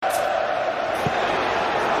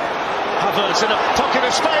Havertz in a pocket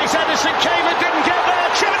of space. Edison came and didn't get there.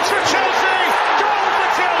 Chance for Chelsea. Goal for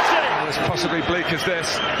Chelsea. As possibly bleak as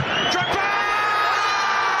this. Drogba!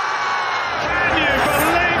 Can you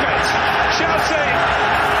believe it? Chelsea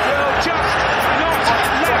will just not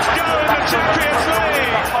let go in the Champions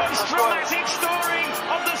League. Most dramatic story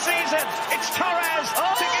of the season. It's Torres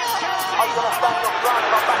to give Chelsea.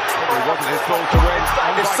 It wasn't his ball to win.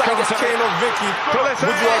 If Sanchez, Kane or Vicky, would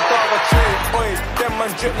you have rather trade? Oi, them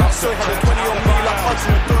man drip like soy, had a 20 on me like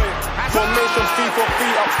Hudson and Doy. Formation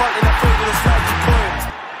 3-4-3 up front in the field with a slidey toy.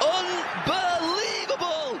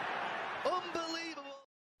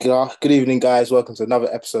 Unbelievable. Good evening, guys. Welcome to another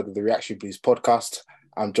episode of the Reaction Blues podcast.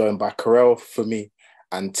 I'm joined by Karel, Fumi,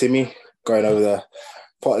 and Timmy, going over the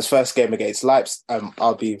Potter's first game against Leipzig.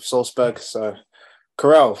 I'll be Salzburg. So,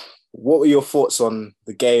 Karel, what were your thoughts on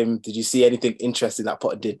the game? Did you see anything interesting that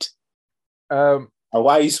Potter did? And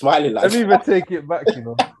why are you smiling like that? Let me even take it back, you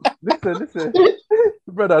know. Listen.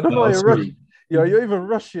 Brother, I don't know why you're rushing. You're even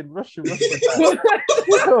rushing. Yo,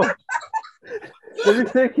 let me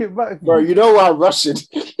take it back. Bro, you know why I'm rushing.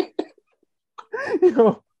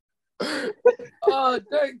 Yo. Oh,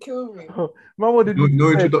 don't kill me. Man, what did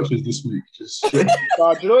no introductions this week. Just Do you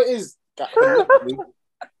know what it is?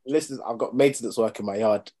 Listen, I've got maintenance work in my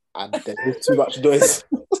yard and there's too much noise.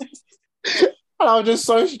 And I'm just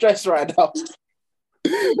so stressed right now.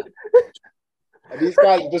 And these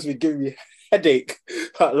guys have just been giving me a headache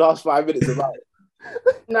for the last 5 minutes about it.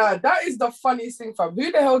 Nah, that is the funniest thing, fam.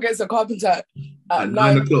 Who the hell gets a carpenter at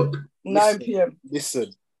 9 o'clock. 9 p.m?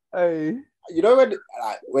 Listen, Hey. you know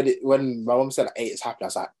when my mum said at 8 it's happening, I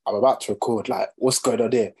was like, I'm about to record. Like, what's going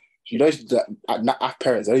on here? You know, our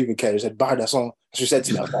parents, I don't even care. They said, buy that song. She said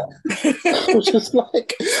to me, I was like, I was just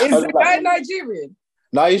like, Is the guy Nigerian?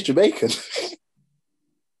 no, he's Jamaican.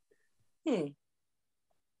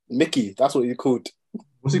 Mickey, that's what he's called.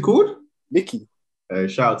 What's it called? Mickey.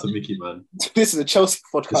 Shout out to Mickey, man. This is a Chelsea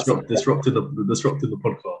podcast. Disrupting the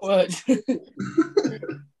podcast. What?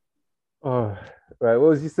 Oh, right. What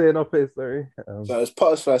was you saying up here? Sorry. So it was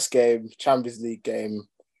Potter's first game, Champions League game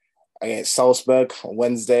against Salzburg on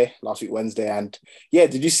last week Wednesday. And yeah,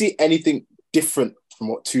 did you see anything different from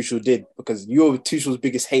what Tuchel did? Because you're Tuchel's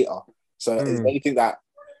biggest hater. So is there anything that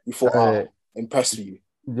you thought impressed you?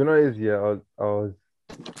 You know,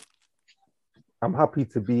 I'm happy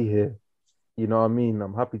to be here. You know what I mean?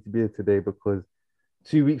 I'm happy to be here today because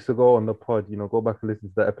 2 weeks ago on the pod, you know, go back and listen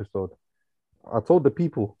to the episode. I told the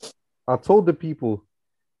people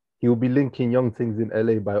he will be linking young things in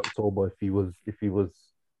LA by October if he was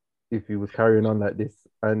carrying on like this.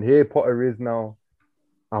 And here Potter is now.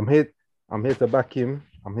 I'm here to back him.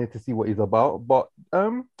 I'm here to see what he's about. But you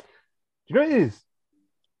know what it is?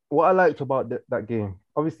 What I liked about that game,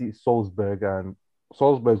 obviously it's Salzburg, and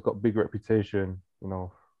Salzburg's got big reputation, you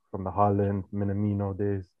know, from the Haaland, Minamino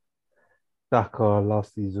days, Daka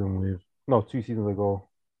last season 2 seasons ago,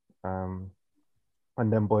 and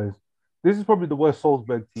them boys. This is probably the worst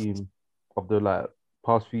Salzburg team of the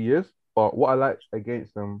past few years. But what I liked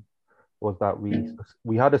against them was that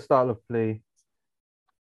we had a style of play,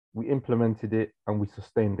 we implemented it, and we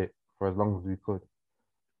sustained it for as long as we could.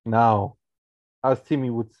 Now, as Timmy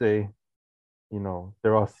would say, you know,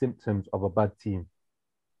 there are symptoms of a bad team.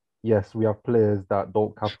 Yes, we have players that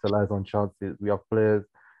don't capitalize on chances. We have players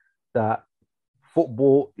that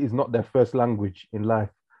football is not their first language in life.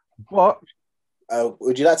 But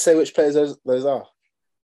would you like to say which players those are?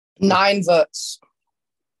 9 verts.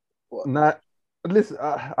 Listen,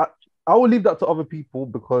 I will leave that to other people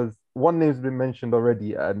because one name's been mentioned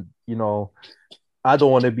already, and you know, I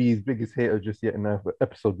don't want to be his biggest hater just yet in the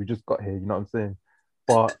episode we just got here. You know what I'm saying?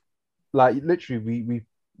 But like literally,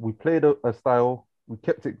 we played a style. We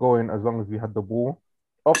kept it going as long as we had the ball.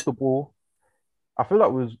 Off the ball, I feel like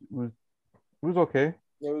it was okay.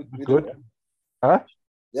 Yeah, we good. Did well. Huh?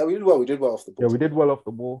 Yeah, we did well. We did well off the ball. Yeah, we did well off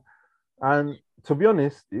the ball. And to be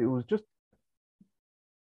honest, it was just,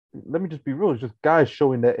 let me just be real, it's just guys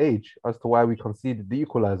showing their age as to why we conceded the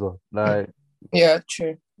equalizer. Like, Yeah,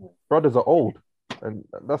 true. brothers are old, and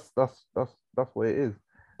that's what it is.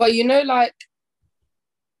 But you know, like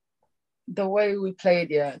the way we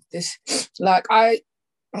played, I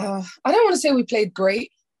don't want to say we played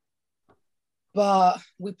great, but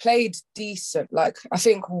we played decent. Like, I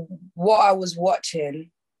think what I was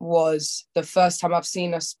watching was the first time I've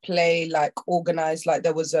seen us play like organized, like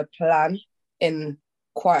there was a plan in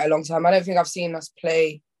quite a long time. I don't think I've seen us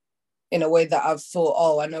play in a way that I've thought,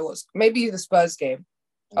 oh, I know maybe the Spurs game.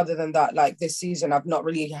 Other than that, like this season, I've not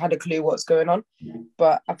really had a clue what's going on.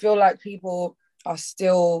 But I feel like people are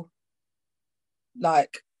still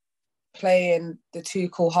like playing the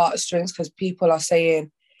Tuchel heartstrings because people are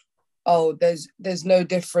saying oh, there's no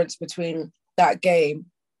difference between that game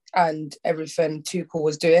and everything Tuchel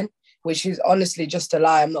was doing, which is honestly just a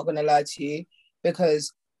lie. I'm not going to lie to you,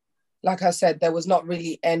 because like I said, there was not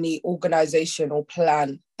really any organisation or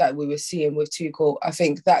plan that we were seeing with Tuchel. I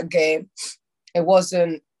think that game, it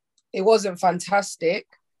wasn't fantastic,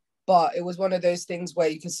 but it was one of those things where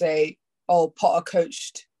you could say, oh, Potter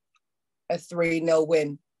coached a 3-0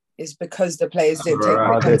 win is because the players didn't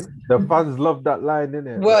take it. The fans love that line,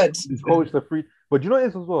 innit? Word. He coached the free. But you know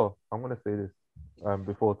this as well? I'm going to say this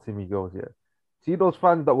before Timmy goes, yeah. See those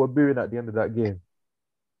fans that were booing at the end of that game?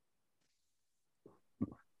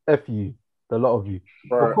 F you, the lot of you.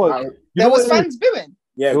 Bro, Because there was fans booing.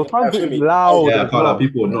 Yeah, there was fans Put me. booing loud. Yeah, I found out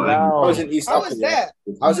people were not angry. I was in East I Upper. was Yeah.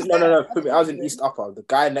 there. I was in East Upper. The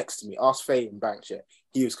guy next to me, asked Faye in Banks, yeah,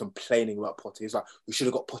 he was complaining about Potter. He was like, we should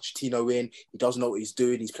have got Pochettino in. He doesn't know what he's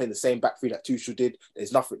doing. He's playing the same back three that Tuchel did.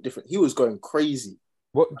 There's nothing different. He was going crazy.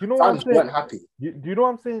 What do you know what I'm Fans saying? weren't happy. Do you know what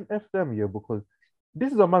I'm saying? F them, yeah, because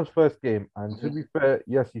this is a man's first game, and to be fair,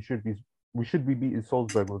 yes, we should be beating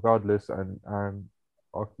Salzburg regardless, and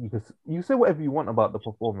you say whatever you want about the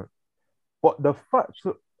performance, but the fact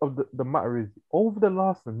of the matter is, over the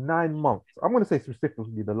last 9 months, I'm going to say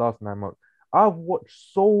specifically the last 9 months, I've watched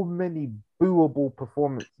so many booable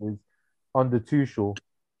performances under Tuchel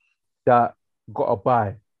that got a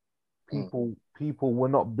bye. People were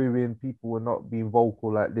not booing, people were not being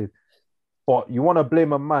vocal like this. But you want to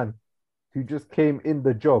blame a man who just came in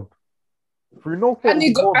the job through no fault. And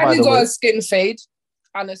he got a skin fade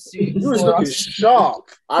and a suit. He was looking sharp.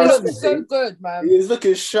 He looked so good, man. He was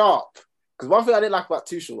looking sharp. Because one thing I didn't like about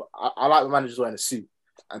Tuchel, I like the managers wearing a suit.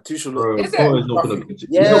 And Tuchel looked... I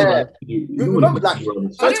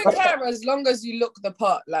don't care as long as you look the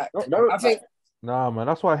part. Like, I think... Nah, man,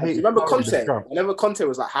 that's why I hate. Remember Conte? Whenever Conte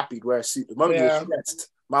was like happy to wear a suit, the moment he was stressed,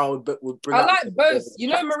 man would bring. I like both. You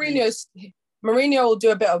know, Mourinho will do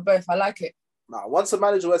a bit of both. I like it. Nah, once a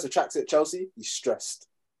manager wears a tracksuit at Chelsea, he's stressed.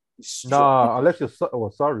 Nah, unless you're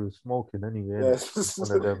sorry, was smoking anyway. Yeah.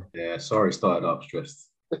 One of them. Yeah, sorry, started up stressed.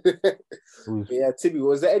 Yeah, Timmy,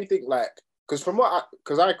 was there anything like?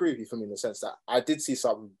 Because I agree with you from in the sense that I did see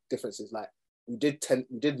some differences. Like we did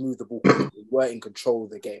move the ball, we weren't in control of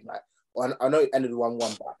the game. Like. I know it ended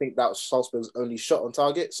 1-1, but I think that was Salzburg's only shot on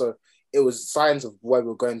target. So it was signs of where we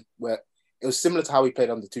were going, where it was similar to how we played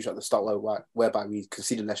under Tuchel at the start, whereby we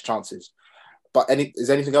conceded less chances. But is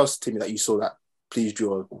there anything else, Timmy, that you saw that pleased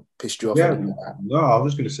you or pissed you off? Yeah, no, I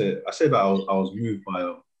was just going to say, I said that I was moved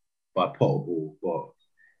by Potterball, but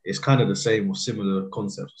it's kind of the same or similar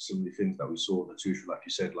concepts, similar things that we saw under Tuchel, like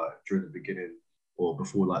you said, like during the beginning or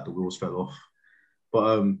before like the wheels fell off.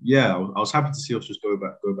 But yeah, I was happy to see us just go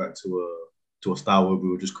back to a style where we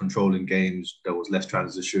were just controlling games. There was less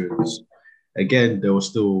transitions. Again, there were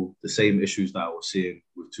still the same issues that I was seeing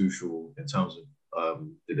with Tuchel in terms of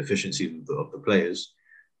the deficiency of the players.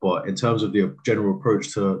 But in terms of the general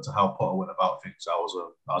approach to how Potter went about things, I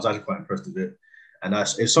was actually quite impressed with it. And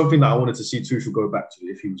it's something that I wanted to see Tuchel go back to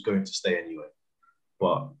if he was going to stay anyway.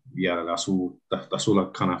 But yeah, that's all I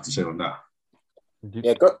kind of have to say on that.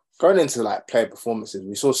 Yeah, going into like player performances,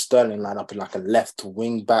 we saw Sterling line up in like a left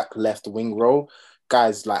wing role.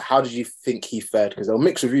 Guys, like, how did you think he fared? Because there were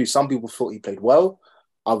mixed reviews. Some people thought he played well.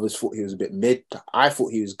 Others thought he was a bit mid. I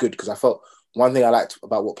thought he was good because I felt one thing I liked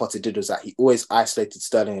about what Potter did was that he always isolated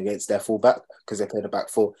Sterling against their fullback because they played a back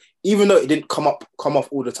four. Even though it didn't come off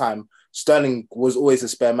all the time, Sterling was always a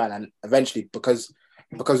spare man. And eventually, because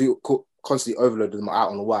we constantly overloaded them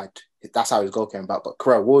out on the wide, that's how his goal came about. But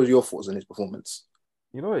Carell, what was your thoughts on his performance?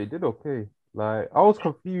 You know, he did okay. Like, I was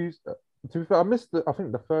confused. To be fair, I missed I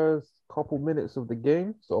think the first couple minutes of the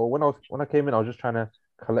game. So when I came in, I was just trying to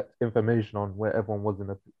collect information on where everyone was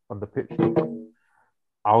on the pitch.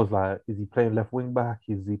 I was like, is he playing left wing back?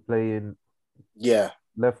 Is he playing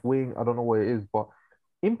left wing? I don't know what it is. But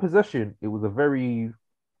in possession, it was a very,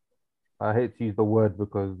 I hate to use the word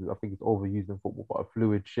because I think it's overused in football, but a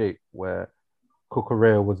fluid shape where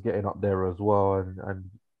Cucurella was getting up there as well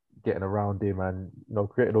and getting around him and, you know,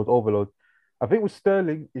 creating those overloads. I think with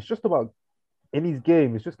Sterling, it's just about, in his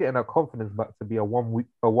game, it's just getting that confidence back to be a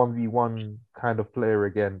 1v1 kind of player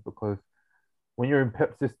again, because when you're in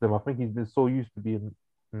Pep's system, I think he's been so used to being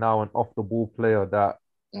now an off-the-ball player that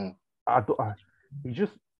he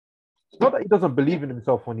just, it's not that he doesn't believe in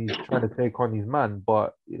himself when he's trying to take on his man,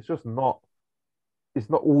 but it's just not,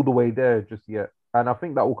 it's not all the way there just yet. And I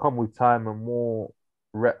think that will come with time and more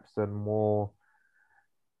reps and more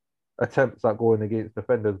attempts at going against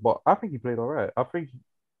defenders. But I think he played all right. I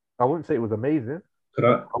wouldn't say it was amazing.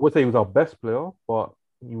 I would say he was our best player, but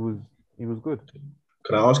he was good.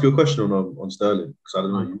 Can I ask you a question on Sterling? Because I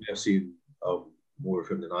don't know, you may have seen more of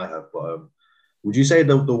him than I have. But would you say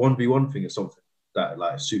the 1v1 thing is something that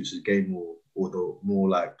like suits his game more, or the more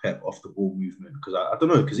like Pep off the ball movement? Because I don't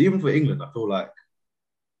know. Because even for England, I feel like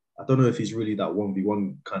I don't know if he's really that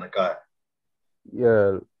 1v1 kind of guy.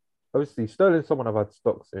 Yeah, obviously Sterling's someone I've had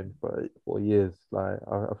stocks in for years. Like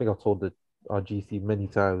I think I've told our GC many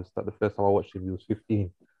times that the first time I watched him, he was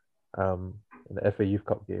 15, in the FA Youth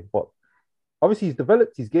Cup game. But obviously he's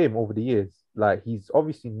developed his game over the years. Like he's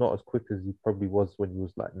obviously not as quick as he probably was when he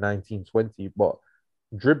was like 19, 20, but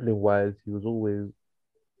dribbling wise, he was always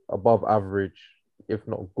above average, if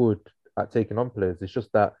not good, at taking on players. It's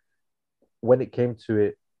just that when it came to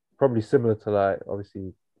it, probably similar to like,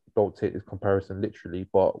 obviously, don't take this comparison literally,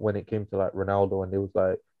 but when it came to like Ronaldo and it was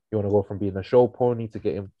like, you want to go from being a show pony to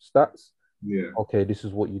getting stats, Yeah. okay, this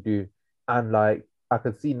is what you do. And like, I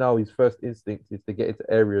can see now his first instinct is to get into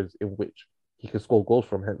areas in which he can score goals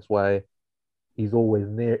from, hence why he's always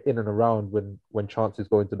near in and around when chances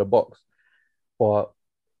go into the box. But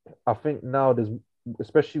I think now there's,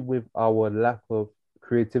 especially with our lack of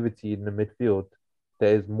creativity in the midfield,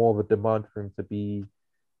 there is more of a demand for him to be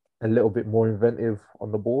a little bit more inventive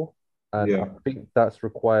on the ball. And I think that's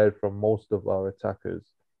required from most of our attackers.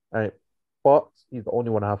 But he's the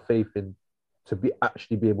only one I have faith in to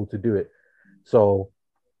actually be able to do it. So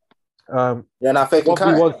you're not faith in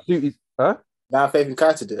Kai. Huh? Now faith in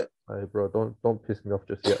Kai to do it. Hey, bro, don't piss me off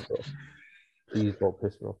just yet, bro. Please don't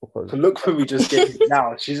piss me off because look for me just getting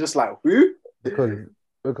now. She's just like, who? Because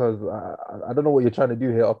I don't know what you're trying to do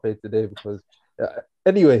here up here today. Because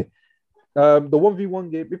anyway, the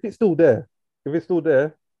 1v1 game, if it's still there,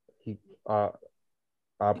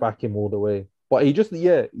 I back him all the way. But he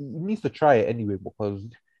needs to try it anyway, because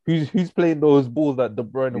who's playing those balls that De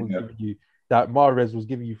Bruyne was giving you, that Mahrez was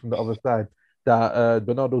giving you from the other side, that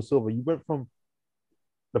Bernardo Silva. You went from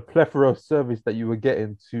the plethora of service that you were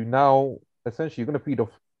getting to now essentially you're going to feed off,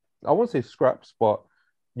 I won't say scraps, but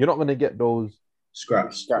you're not going to get those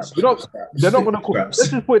scraps. They're not going to call. Let's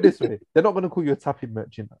just put it this way: they're not going to call you a tapping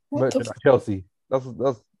merchant at Chelsea. That's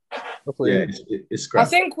what it is. It's scraps. I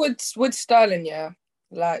think with Sterling, yeah,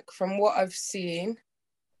 like from what I've seen,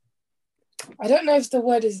 I don't know if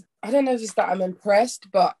it's that I'm impressed,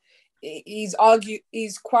 but he's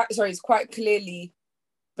quite clearly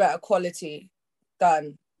better quality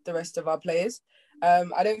than the rest of our players.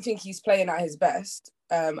 I don't think he's playing at his best,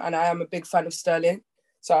 and I am a big fan of Sterling.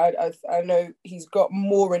 So I know he's got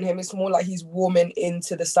more in him. It's more like he's warming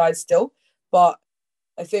into the side still. But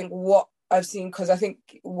I think what I've seen, because I think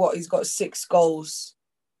he's got 6 goals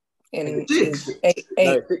in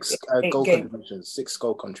eight goal games. contributions, 6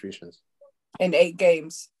 goal contributions in 8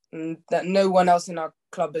 games. And that no one else in our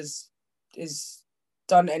club is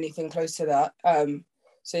done anything close to that.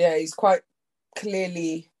 So yeah, he's quite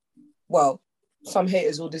clearly, well, some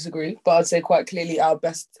haters will disagree, but I'd say quite clearly our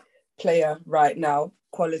best player right now,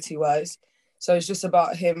 quality-wise. So it's just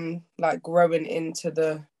about him like growing into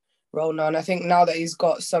the role now. And I think now that he's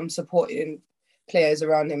got some supporting players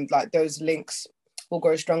around him, like those links will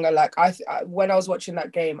grow stronger. Like when I was watching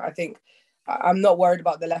that game, I think I'm not worried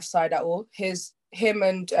about the left side at all. Him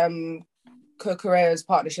and Correa's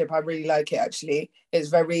partnership, I really like it actually.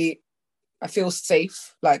 It's I feel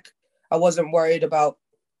safe. Like I wasn't worried about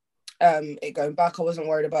it going back. I wasn't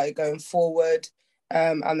worried about it going forward.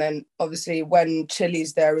 And then obviously when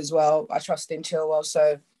Chile's there as well, I trust in Chilwell.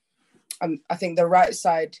 So I think the right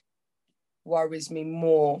side worries me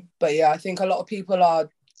more. But yeah, I think a lot of people are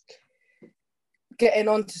getting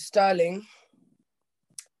onto Sterling.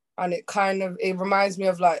 And it reminds me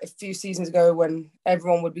of like a few seasons ago when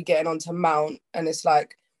everyone would be getting onto Mount. And it's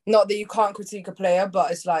like, not that you can't critique a player, but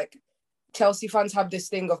it's like Chelsea fans have this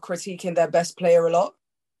thing of critiquing their best player a lot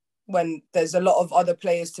when there's a lot of other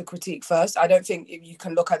players to critique first. I don't think if you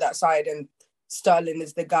can look at that side and Sterling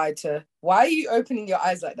is the guy to... Why are you opening your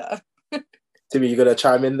eyes like that? Timmy, you gonna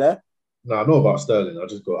chime in there? No, I know about Sterling.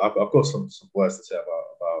 I've got some words to say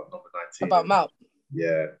about number 19. About Mount.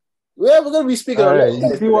 Yeah. Yeah, we're gonna be speaking.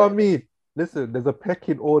 You see what I mean? Listen, there's a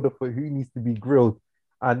pecking order for who needs to be grilled,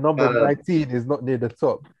 and number 19 is not near the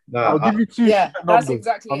top. I'll give you 2 shirt numbers.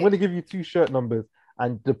 Exactly. I'm going to give you 2 shirt numbers,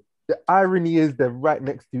 and the irony is they're right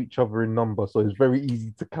next to each other in number, so it's very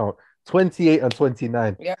easy to count. 28 and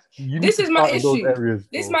 29. Yeah, this is my issue.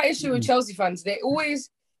 This is my issue with Chelsea fans.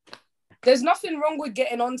 There's nothing wrong with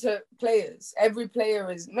getting onto players. Every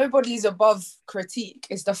player nobody's above critique.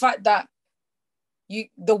 It's the fact that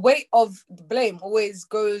the weight of the blame always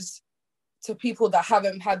goes to people that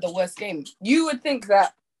haven't had the worst game. You would think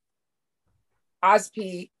that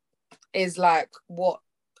Azpi is like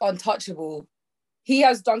untouchable. He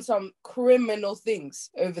has done some criminal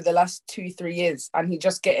things over the last 2-3 years, and he's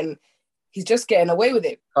just getting he's just getting away with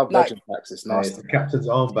it. Club Like, legend tax is Nah, it's nasty. the captain's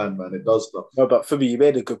armband, man. It does stuff. No, but for me, you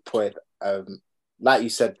made a good point. Like you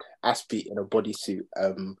said, Aspie in a bodysuit.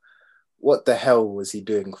 What the hell was he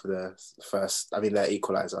doing for the first? I mean, the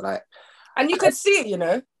equaliser. Like, and you could see it, you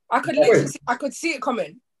know. I could see it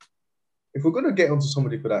coming. If we're gonna get onto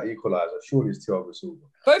somebody for that equaliser, surely it's Thiago Silva.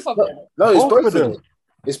 Both of them. no, it's Both both of of them. them.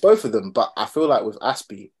 It's both of them. But I feel like with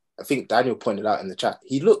Aspie, I think Daniel pointed out in the chat,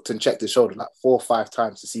 he looked and checked his shoulder like 4 or 5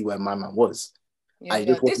 times to see where my man was. Yeah, And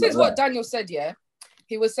yeah. this This wasn't is what right. Daniel said, yeah.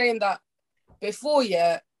 He was saying that before,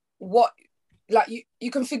 yeah, what like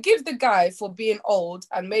you can forgive the guy for being old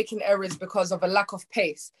and making errors because of a lack of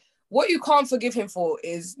pace. What you can't forgive him for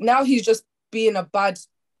is now he's just being a bad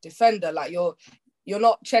defender. Like you're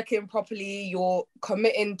not checking properly, you're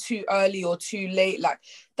committing too early or too late. Like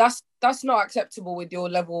that's not acceptable with your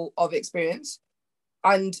level of experience.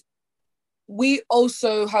 And we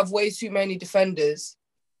also have way too many defenders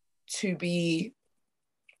to be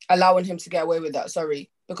allowing him to get away with that. Sorry,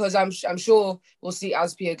 because I'm sure we'll see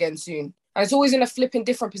Aspie again soon. And it's always in a flipping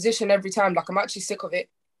different position every time. Like I'm actually sick of it.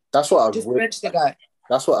 That's what Just bench the guy.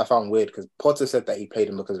 That's what I found weird because Potter said that he played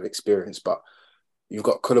him because of experience, but you've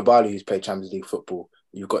got Koulibaly who's played Champions League football.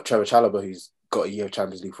 You've got Trevor Chalobah who's got a year of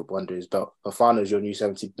Champions League football under his belt. Fofana's your new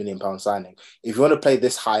 £70 million signing. If you want to play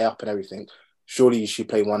this high up and everything, surely you should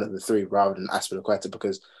play one of the three rather than Aspilicueta,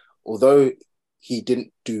 because although he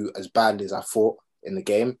didn't do as badly as I thought in the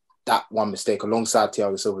game, that one mistake alongside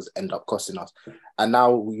Thiago Silva's end up costing us. And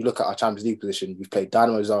now we look at our Champions League position, we've played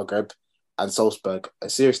Dynamo Zagreb and Salzburg. A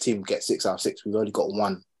serious team gets 6 out of 6. We've only got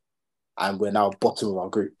 1. And we're now bottom of our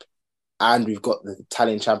group. And we've got the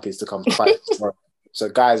Italian champions to come fight. So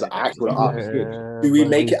guys, I actually want to ask, do we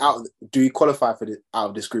make it out? Do we qualify for out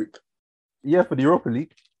of this group? Yeah, for the Europa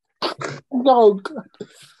League. No.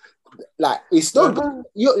 Like, it's not...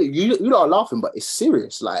 You lot are laughing, but it's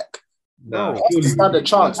serious. Like, No, to stand a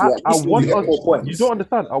chance. I want get us, 4 points. you don't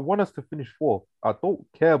understand. I want us to finish 4th. I don't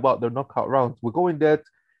care about the knockout rounds. We're going there.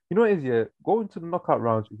 You know what it is, yeah? Going to the knockout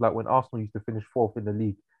rounds is like when Arsenal used to finish 4th in the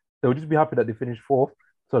league. They would just be happy that they finished 4th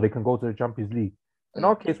so they can go to the Champions League. In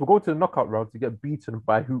our case, we're going to the knockout rounds to get beaten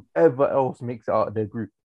by whoever else makes it out of their group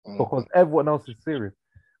because everyone else is serious.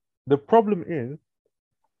 The problem is,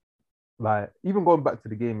 like, even going back to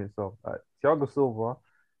the game itself, like, Thiago Silva,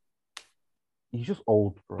 he's just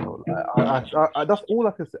old, bro. Like, I that's all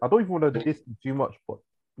I can say. I don't even want to diss him too much, but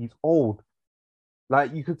he's old.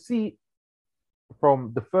 Like, you could see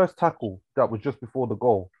from the first tackle that was just before the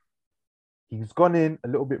goal, he's gone in a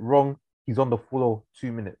little bit wrong. He's on the floor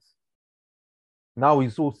 2 minutes. Now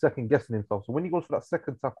he's all second guessing himself. So when he goes for that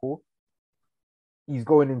second tackle, he's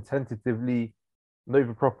going in tentatively, not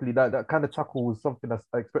even properly. That kind of tackle was something that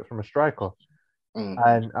I expect from a striker.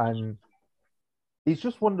 And he's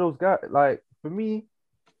just one of those guys. Like, for me,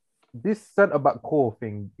 this centre-back core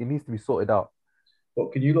thing, it needs to be sorted out.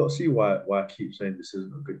 But can you not see why I keep saying this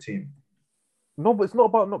isn't a good team? No, but it's not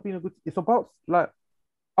about not being a good... It's about, like,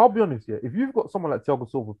 I'll be honest here. If you've got someone like Thiago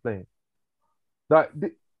Silva playing, like,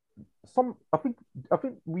 I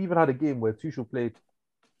think we even had a game where Tuchel played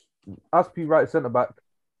Aspie right centre-back,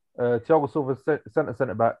 Thiago Silva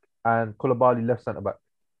centre-back, and Koulibaly left centre-back.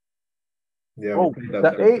 Yeah, bro,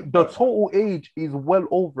 the total age is well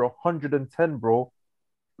over 110, bro.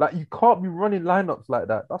 Like, you can't be running lineups like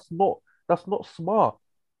that. That's not smart.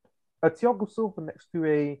 A Thiago Silva next to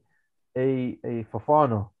a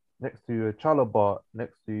Fofana, next to a Chalobah,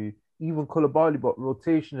 next to even Koulibaly, but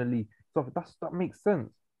rotationally, stuff that makes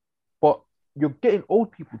sense. But you're getting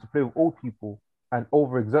old people to play with old people and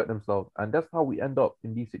overexert themselves, and that's how we end up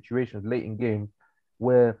in these situations late in games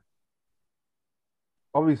where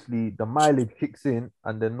obviously the mileage kicks in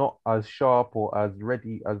and they're not as sharp or as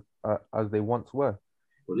ready as they once were.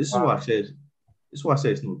 Well, this is why I say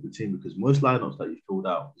it's not a good team, because most lineups that you filled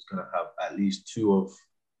out is going to have at least 2 of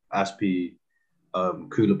Aspie,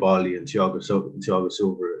 Koulibaly, and Thiago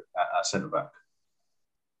Silva at centre back.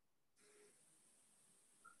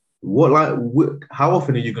 How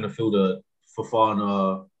often are you going to fill the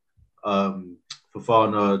Fofana,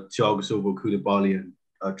 Thiago Silva, Koulibaly,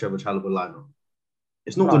 and Trevor Chalobah lineup?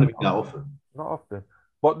 It's not going to be that often. Not often.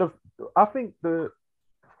 But I think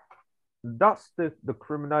that's the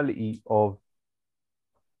criminality of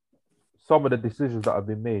some of the decisions that have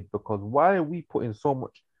been made, because why are we putting so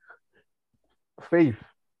much faith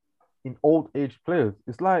in old age players?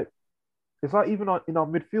 It's like even in our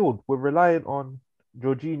midfield, we're relying on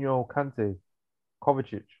Jorginho, Kante,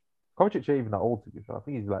 Kovacic. Kovacic ain't even that old, to be fair. I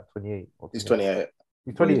think he's like 28. He's 28.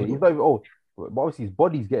 He's 28. He's not even old. But obviously his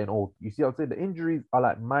body's getting old. You see what I'm saying? The injuries are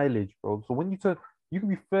like mileage, bro. So when you can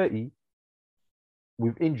be 30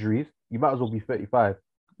 with injuries, you might as well be 35.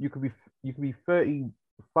 you could be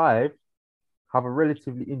 35, have a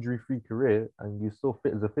relatively injury-free career, and you're still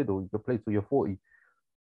fit as a fiddle. You can play till you're 40.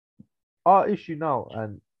 Our issue now,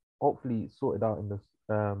 and hopefully sorted out in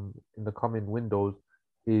the coming windows,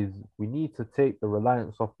 is we need to take the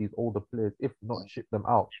reliance off these older players, if not ship them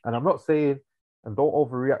out. And I'm not saying, and don't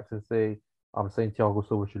overreact and say, I'm saying Thiago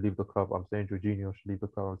Silva should leave the club. I'm saying Jorginho should leave the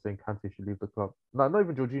club. I'm saying Kante should leave the club. No, not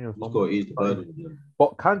even Jorginho. He's got to ease the burden.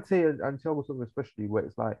 But Kante and Thiago Silva especially, where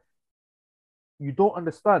it's like, you don't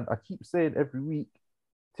understand. I keep saying every week,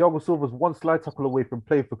 Thiago Silva's one slide tackle away from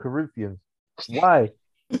playing for Corinthians. Why?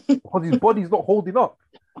 Because his body's not holding up.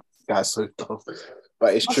 That's so dumb.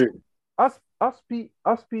 But it's true. Aspi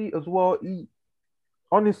as well.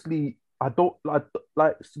 Honestly, I don't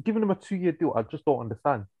like giving him a 2-year deal. I just don't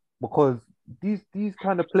understand, because these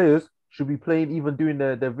kind of players should be playing, even doing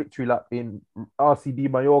their victory lap in RCD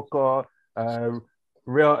Mallorca,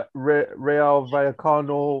 Real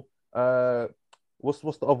Vallecano. What's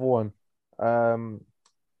the other one?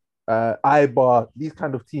 Eibar. These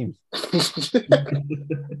kind of teams.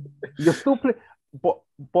 You're still playing,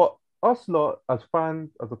 but us lot as fans,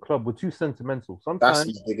 as a club, we're too sentimental. Sometimes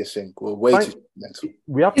that's the biggest thing. We're way too sentimental.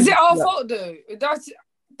 We have to Is it our fault though?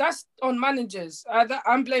 That's on managers.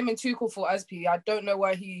 I'm blaming Tuchel for Aspi. I don't know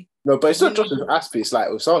why he. No, but it's not just with Aspi. It's like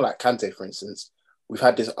with someone like Kante, for instance. We've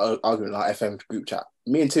had this argument in our FM group chat.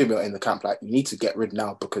 Me and Tim are in the camp like, you need to get rid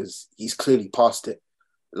now because he's clearly past it.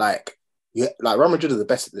 Like Real Madrid are the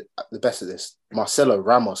best of this. Marcelo,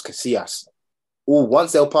 Ramos, Casillas. All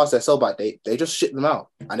once they'll pass their sell-back date, they just ship them out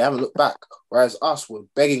and they haven't looked back. Whereas us, we're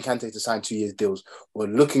begging Kante to sign 2-year deals. We're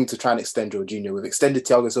looking to try and extend Jorginho. We've extended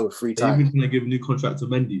Thiago Silva 3 times. Even going to give a new contract to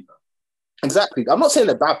Mendy. Exactly. I'm not saying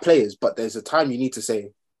they're bad players, but there's a time you need to say,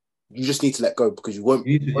 you just need to let go because you won't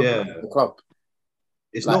be the club.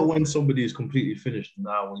 It's not when somebody is completely finished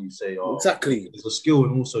now when you say, oh, exactly. There's a skill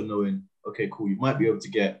in also knowing, okay, cool, you might be able to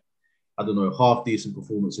get, I don't know, half decent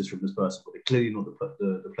performances from this person, but they're clearly not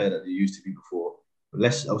the player that they used to be before.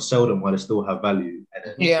 Less or sell them while they still have value, and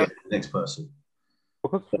then get the next person.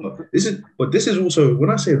 This is also, when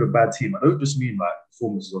I say we're a bad team, I don't just mean like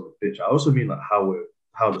performances on the pitch. I also mean like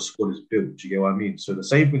how the squad is built. Do you get what I mean? So the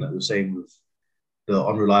same thing that we're saying with the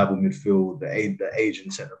unreliable midfield, the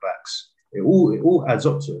aging centre backs, it all adds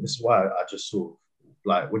up to it. This is why I just sort of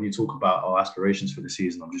like when you talk about our aspirations for the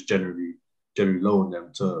season, I'm just generally low on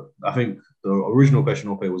them. I think the original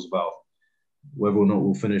question was about whether or not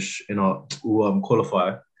we'll finish we'll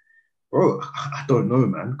qualify. Bro, I don't know,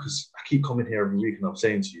 man, because I keep coming here every week and I'm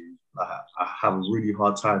saying to you, I have a really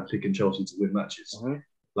hard time picking Chelsea to win matches. Mm-hmm.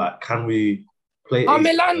 Like, can we play? Are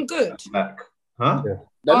Milan good? Back? Huh?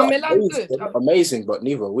 Yeah. Are Milan good? They're amazing, but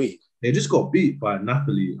neither are we. They just got beat by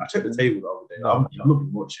Napoli. I checked the table the other day. No. I'm not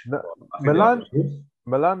been watching.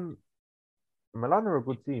 Milan are a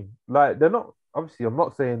good team. Like, they're not, obviously, I'm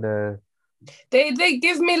not saying they're... They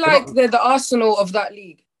give me like they're the Arsenal of that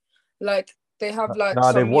league. Like, they have like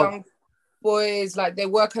some young boys, like they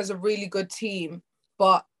work as a really good team,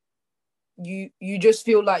 but you just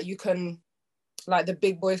feel like you can, like the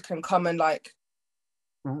big boys can come and like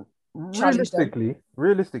realistically,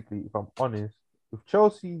 if I'm honest, if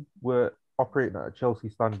Chelsea were operating at a Chelsea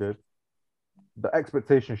standard, the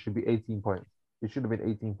expectation should be 18 points. It should have been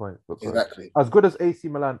 18 points. Exactly. As good as AC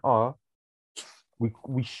Milan are,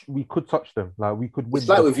 we could touch them. Like, we could win. It's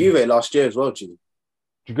like with Juve last year as well, G. Do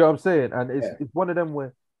you get what I'm saying? And it's one of them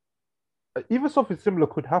where even something similar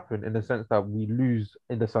could happen in the sense that we lose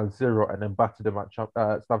in the San Siro and then batter them at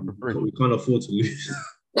Stamford Bridge. We can't afford to lose.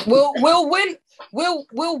 We'll win.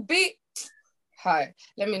 We'll beat. Hi.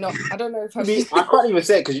 Let me not. I don't know if I can't even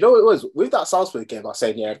say it because you know what it was with that Salzburg game. I was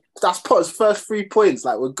saying, that's Potter's first 3 points.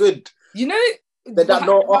 Like, we're good. You know, this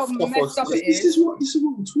is what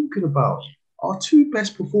we're talking about. Our 2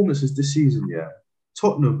 best performances this season,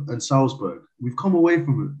 Tottenham and Salzburg. We've come away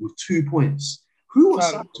from it with 2 points. Who are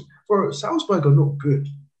Salzburg? Bro, Salzburg are not good.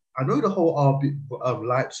 I know the whole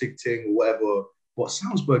Leipzig thing or whatever, but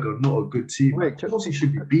Salzburg are not a good team. Chelsea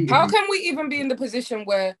should be beaten. How can we even be in the position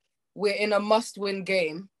where we're in a must-win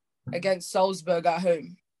game against Salzburg at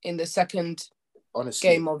home in the second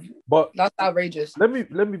game of? But that's outrageous. Let me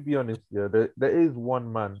be honest. Yeah, there is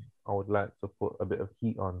one man I would like to put a bit of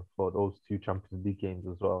heat on for those 2 Champions League games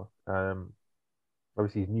as well.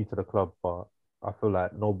 Obviously he's new to the club, but I feel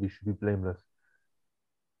like nobody should be blameless.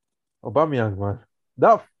 Aubameyang, man,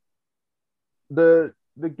 the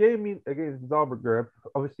game against Zagreb,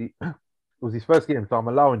 obviously it was his first game, so I'm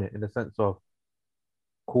allowing it in the sense of,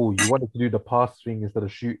 cool, you wanted to do the pass thing instead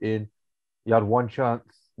of shooting. You had one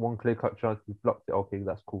clear-cut chance, you blocked it. Okay,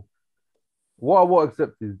 that's cool. What I will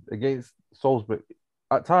accept is against Salzburg,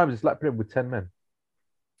 at times it's like playing with 10 men.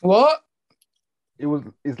 What?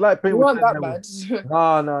 It's like playing You with weren't 10 that men.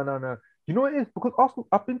 bad. No. You know what it is? Because Arsenal,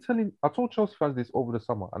 I told Chelsea fans this over the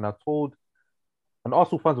summer, and Arsenal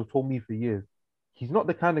fans have told me for years, he's not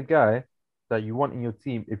the kind of guy that you want in your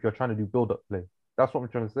team if you're trying to do build-up play. That's what I'm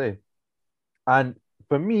trying to say. And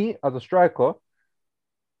for me, as a striker,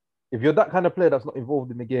 if you're that kind of player that's not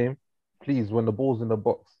involved in the game, please, when the ball's in the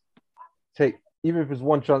box, even if it's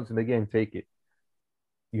one chance in the game, take it.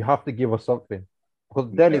 You have to give us something.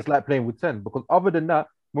 Because then it's like playing with 10. Because other than that,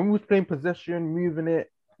 when we was playing possession, moving it,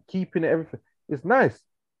 keeping it, everything, it's nice.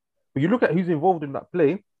 But you look at who's involved in that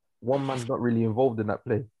play, one man's not really involved in that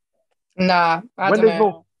play. Nah, I When don't there's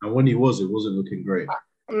know. And when he was, it wasn't looking great.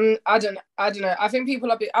 I don't know. I think people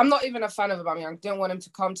I'm not even a fan of Aubameyang. Don't want him to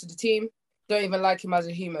come to the team. Don't even like him as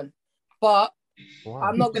a human. But Wow.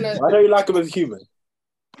 I'm not gonna. Why don't you like him as a human?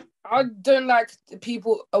 I don't like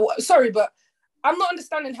people. Sorry, but I'm not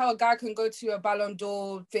understanding how a guy can go to a Ballon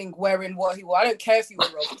d'Or thing wearing what he wore. I don't care if he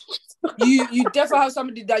was robbed. You definitely have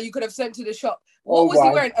somebody that you could have sent to the shop. What was he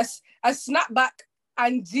wearing? A snapback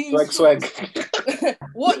and jeans. Swag.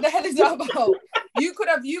 What the hell is that about? You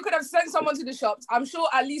could have sent someone to the shops. I'm sure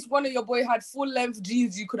at least one of your boy had full length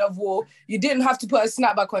jeans you could have wore. You didn't have to put a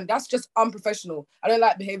snapback on. That's just unprofessional. I don't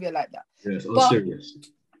like behavior like that. Yes, But serious.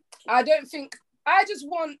 I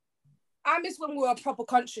miss when we were a proper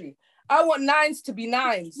country. I want nines to be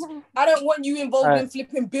nines. I don't want you involved in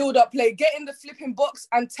flipping build-up play. Get in the flipping box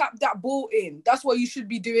and tap that ball in. That's what you should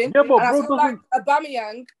be doing. Yeah, but and I bro feel like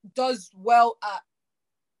Aubameyang does well at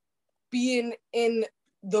being in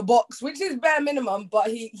the box, which is bare minimum,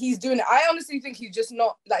 but he's doing it. I honestly think he's just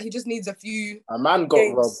not, like, he just needs a few A man got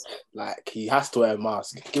games. robbed. Like, he has to wear a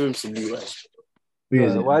mask. Give him some leeway.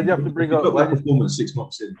 Why do you have to bring up that performance 6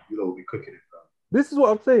 months in? You know, we'll be cooking it. This is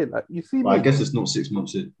what I'm saying. Like, you see Well, me. I guess it's not 6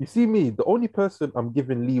 months in. You see me. The only person I'm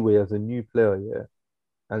giving leeway as a new player, yeah,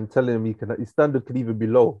 and telling him his standard could even be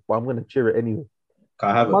low, but I'm gonna cheer it anyway. Can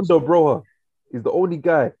I have it? Mando Broha is the only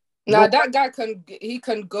guy. Nah, that guy can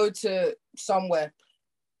go to somewhere.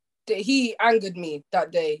 He angered me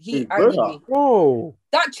that day. He angered me. Bro.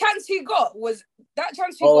 That chance he got. Oh,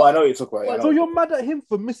 I know what you're talking about. So you're mad at him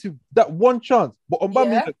for missing that one chance, but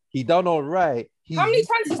Aubameyang, he done all right. How many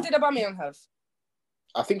chances did Aubameyang have?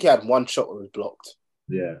 I think he had one shot that was blocked.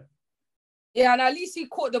 Yeah. Yeah, and at least he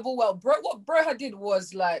caught the ball well. Bro, what Broha did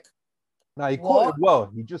was like... Nah, he caught it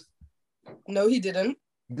well. No, he didn't.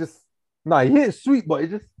 He hit it sweet, but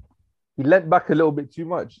he leant back a little bit too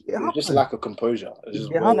much. It was just a lack of composure.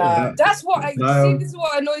 That's what this is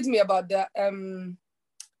what annoyed me about that.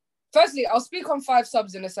 Firstly, I'll speak on 5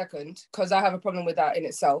 subs in a second because I have a problem with that in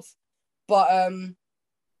itself. But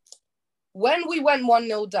when we went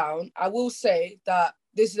 1-0 down, I will say that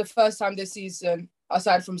this is the first time this season,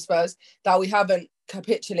 aside from Spurs, that we haven't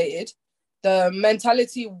capitulated. The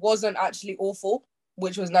mentality wasn't actually awful,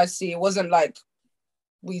 which was nice to see. It wasn't like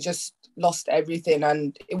we just lost everything,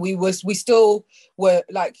 and we still were,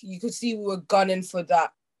 like, you could see we were gunning for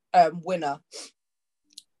that winner.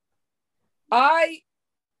 I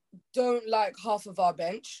don't like half of our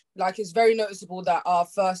bench. Like, it's very noticeable that our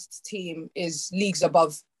first team is leagues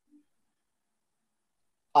above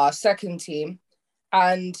our second team.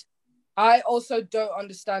 And I also don't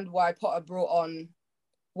understand why Potter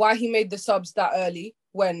why he made the subs that early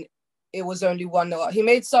when it was only 1-0. He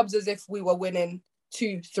made subs as if we were winning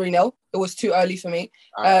 2-3-0. It was too early for me.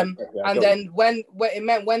 And then when it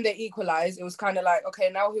meant when they equalized, it was kind of like, okay,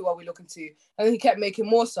 now who are we looking to? And then he kept making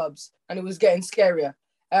more subs and it was getting scarier.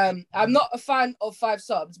 I'm not a fan of 5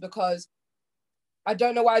 subs because I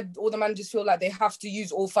don't know why all the managers feel like they have to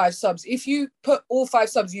use all 5 subs. If you put all 5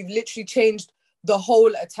 subs, you've literally changed the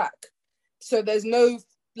whole attack. So there's no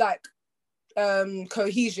like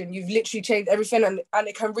cohesion. You've literally changed everything, and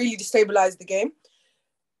it can really destabilize the game.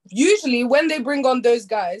 Usually when they bring on those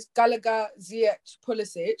guys, Gallagher, Ziyech,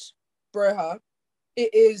 Pulisic, Broha,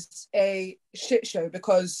 it is a shit show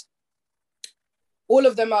because all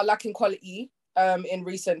of them are lacking quality in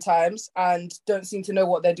recent times and don't seem to know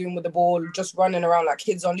what they're doing with the ball, just running around like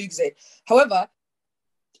kids on Luke's Day. However,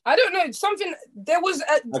 I don't know,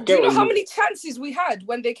 do you know how many chances we had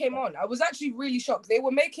when they came on? I was actually really shocked. They were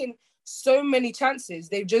making so many chances.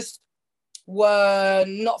 They just were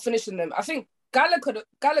not finishing them. I think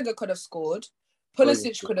Gallagher could have scored.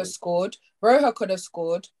 Pulisic could have scored. Broha could have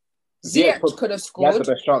scored. Ziyech could have scored. He had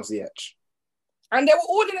the best chance, Ziyech. And they were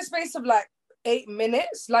all in a space of like 8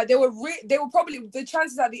 minutes. Like they were probably, the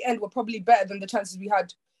chances at the end were probably better than the chances we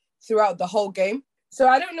had throughout the whole game. So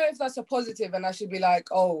I don't know if that's a positive and I should be like,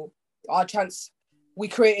 oh, we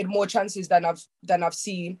created more chances than I've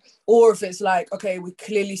seen, or if it's like, okay, we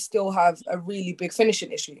clearly still have a really big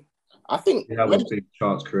finishing issue. I think You have a big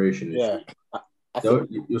chance creation issue. I think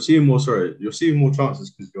You're seeing more. Sorry, you're seeing more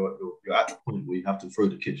chances because you're at the point where you have to throw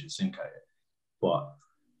the kitchen sink at it. But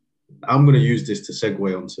I'm going to use this to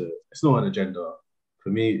segue onto. It's not an agenda for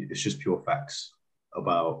me. It's just pure facts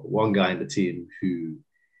about one guy in the team who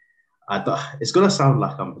it's going to sound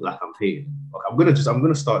like I'm hating. Like I'm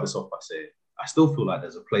going to start this off by saying I still feel like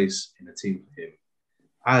there's a place in the team for him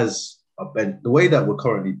as a bench. The way that we're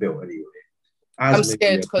currently built, anyway. I'm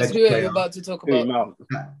scared because who are you about to talk about?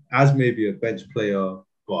 As maybe a bench player,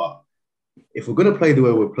 but if we're going to play the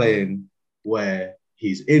way we're playing, where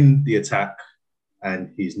he's in the attack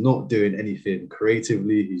and he's not doing anything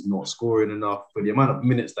creatively, he's not scoring enough for the amount of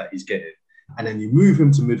minutes that he's getting, and then you move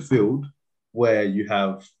him to midfield, where you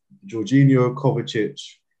have Jorginho, Kovacic,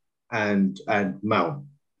 and Mount.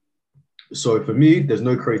 So for me, there's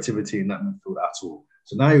no creativity in that midfield at all.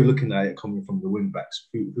 So now you're looking at it coming from the wing backs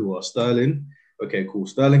who are Sterling. Okay, cool.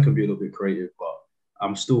 Sterling can be a little bit creative, but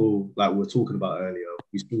I'm still, like we were talking about earlier,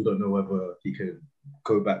 we still don't know whether he can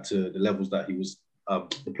go back to the levels that he was,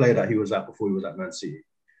 the player that he was at before he was at Man City.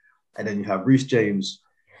 And then you have Reece James.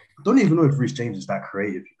 I don't even know if Reece James is that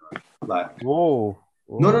creative, you know. Like, whoa.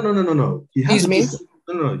 No. He has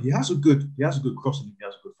He has a good crossing. He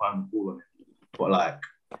has a good final ball on it. But like,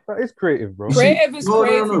 that is creative, bro. Creative is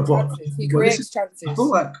creative chances. He creates chances. I feel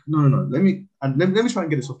like no. Let me try and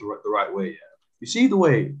get this off the right way. Yeah, you see the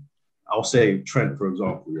way I'll say Trent, for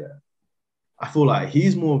example. Yeah, I feel like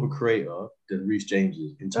he's more of a creator than Reece James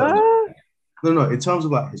is in terms of in terms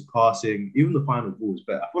of like his passing, even the final ball is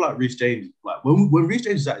better. I feel like Reece James, like when Reece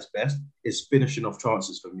James is at his best, is finishing off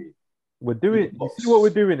chances for me. We're doing. You see what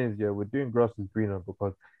we're doing is we're doing grass is greener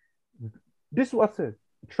because this is what I said.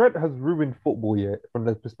 Trent has ruined football from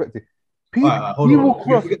the perspective. People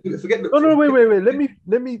cross. Forget wait. Let me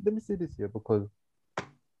say this here because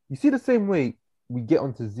you see the same way we get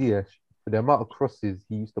onto Ziyech for the amount of crosses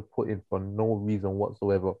he used to put in for no reason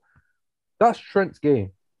whatsoever. That's Trent's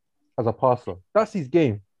game as a passer. That's his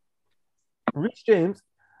game. Reece James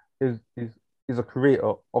is a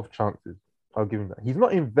creator of chances. I'll give him that. He's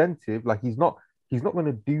not inventive. Like he's not going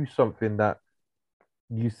to do something that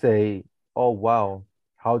you say, oh wow,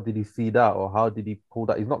 how did he see that? Or how did he pull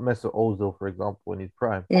that? He's not Mesut Ozil, for example, in his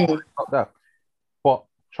prime. Not that. But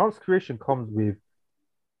chance creation comes with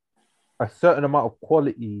a certain amount of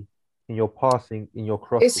quality in your passing, in your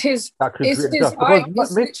crossing. It's literally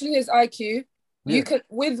his IQ. Yeah. You can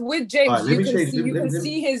with James, you can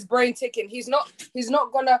see his brain ticking. He's not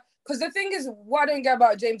gonna, because the thing is, what I don't get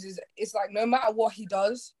about James is it's like no matter what he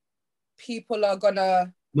does, people are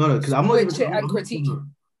gonna because I'm not even critique.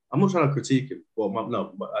 I'm not trying to critique him. Well,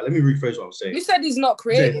 let me rephrase what I'm saying. You said he's not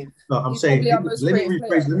creative. I'm saying let me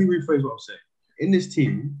rephrase what I'm saying. In this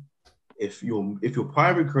team, if your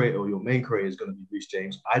primary creator or your main creator is going to be Reece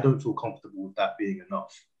James, I don't feel comfortable with that being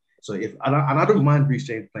enough. So I don't mind Reece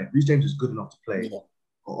James playing. Reece James is good enough to play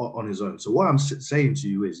on his own. So what I'm saying to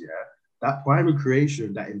you is, that primary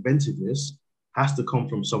creation, that inventiveness, has to come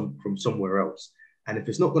from somewhere else. And if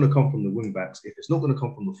it's not going to come from the wing backs, if it's not going to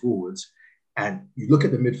come from the forwards, and you look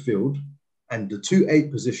at the midfield and the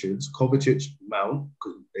 2-8 positions, Kovacic, Mount,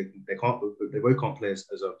 because they both can't play as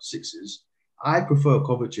sixes. I prefer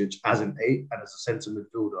Kovacic as an 8 and as a centre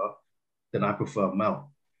midfielder than I prefer Mount.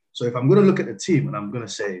 So if I'm going to look at the team and I'm going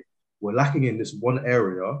to say we're lacking in this one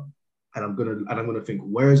area, and I'm going to think,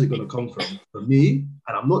 where is it going to come from? For me,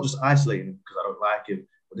 and I'm not just isolating him because I don't like him,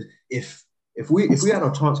 but if we had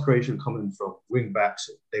our chance creation coming from wing backs,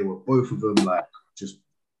 they were both of them like just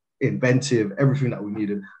inventive, everything that we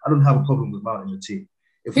needed. I don't have a problem with Mount in the team.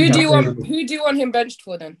 Who do you want him benched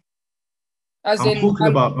for then? I'm talking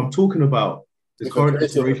about the current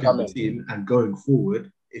situation of the team and going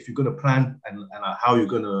forward. If you're going to plan and how you're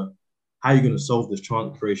going to solve this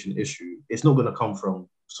chance creation issue, it's not going to come from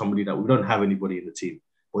somebody that we don't have anybody in the team.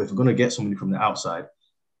 Or if we're going to get somebody from the outside,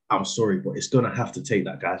 I'm sorry, but it's going to have to take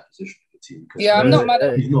that guy's position in the team. Yeah, I'm not mad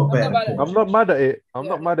at it. He's not better. I'm not mad at it. I'm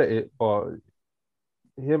not mad at it, but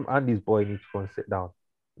him and his boy need to go and sit down.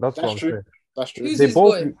 That's what I'm saying. That's true. Who's his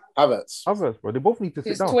boy? Havertz, bro. They both need to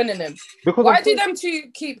sit down. He's twinning him. Because why do them two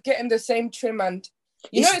keep getting the same trim? And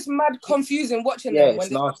it's mad confusing watching them when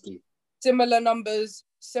it's nasty. Similar numbers,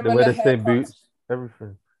 similar they wear the haircuts. same boots,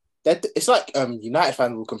 everything. It's like United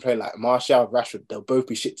fans will complain like Martial, Rashford, they'll both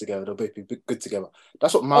be shit together, they'll both be good together.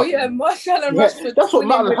 That's what Martial and Rashford. That's what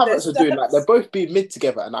Mount and Havertz are doing. Like they're both being mid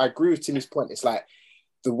together, and I agree with Timmy's point. It's like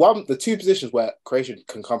the two positions where creation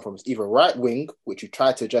can come from is either right wing, which we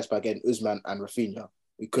tried to address by getting Usman and Rafinha.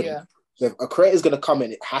 We couldn't. Yeah. So if a creator's going to come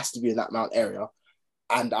in, it has to be in that Mount area.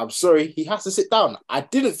 And I'm sorry, he has to sit down. I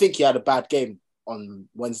didn't think he had a bad game on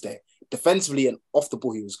Wednesday. Defensively and off the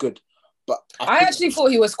ball, he was good. But I actually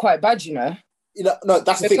thought he was quite bad, you know. No,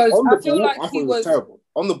 that's the thing. Because On the I feel ball, like I thought he he was was- terrible.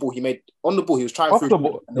 On the ball, he was trying Off through the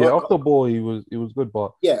ball, off the ball, he was good,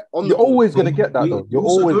 but on the you're ball. always gonna get that though. You're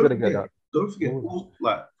Also, always don't gonna get forget- that. Don't forget,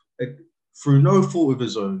 like through no fault of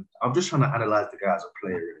his own, I'm just trying to analyze the guy as a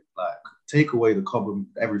player. Like, take away the cover,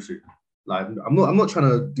 everything. Like, I'm not trying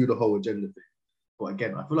to do the whole agenda thing. But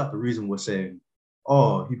again, I feel like the reason we're saying,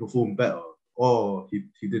 oh, he performed better, or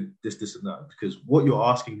he did this, and that, because what you're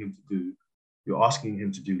asking him to do, you're asking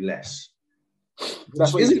him to do less.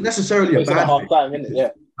 That's what Isn't necessarily a bad thing. time, isn't it?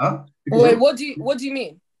 Yeah. Huh? Wait, what do you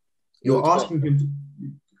mean? You're asking him to.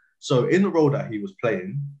 So in the role that he was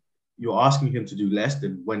playing, you're asking him to do less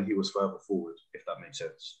than when he was further forward, if that makes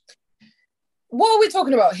sense. What are we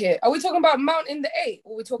talking about here? Are we talking about Mount in the 8?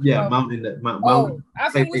 Or are we talking about... Mount in the Mount. I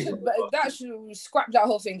think we should scrap that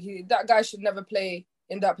whole thing. That guy should never play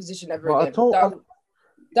in that position ever again.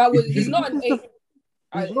 He's not an 8.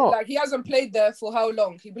 Like, he hasn't played there for how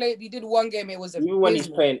long? He did one game. It was even when he's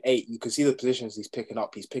playing 8, you can see the positions he's picking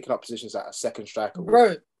up. He's picking up positions at a second striker,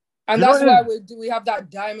 bro. And that's why we have that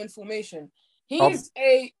diamond formation.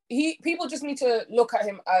 People just need to look at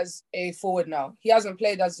him as a forward now. He hasn't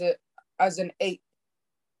played as an 8.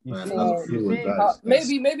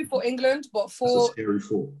 Maybe for England, but for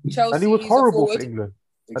Chelsea, and he was horrible for England.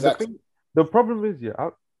 Exactly. The problem is,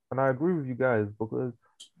 and I agree with you guys, because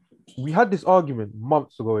we had this argument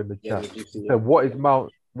months ago in the chat. Said, what's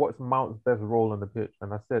Mount's best role on the pitch?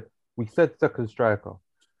 And I said, we said second striker.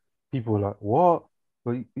 People were like, what?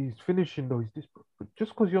 But he's finishing though.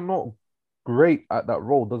 Just because you're not great at that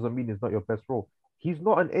role doesn't mean it's not your best role. He's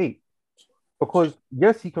not an 8. Because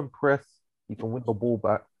yes, he can press, he can win the ball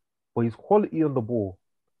back, but his quality on the ball,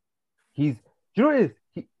 do you know what it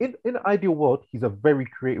is? In an ideal world, he's a very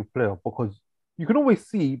creative player, because you can always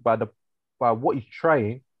see by what he's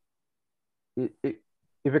trying, if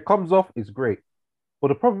it comes off, it's great. But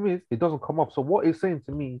the problem is, it doesn't come off. So what it's saying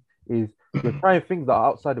to me is, you're trying things that are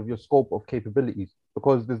outside of your scope of capabilities,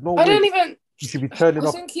 because there's no way you should be turning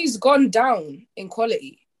off. I think he's gone down in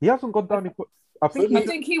quality. He hasn't gone down in quality. I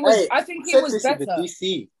think he was better.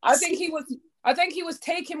 I think he was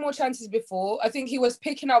taking more chances before. I think he was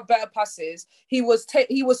picking out better passes. He was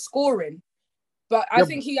scoring. But I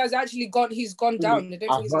think he has actually gone down.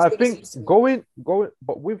 I think going,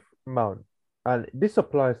 but with Mount, and this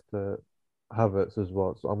applies to Havertz as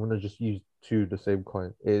well, so I'm going to just use the same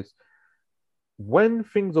coin, is when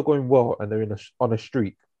things are going well and they're on a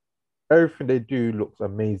streak, everything they do looks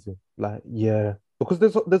amazing. Like, yeah, because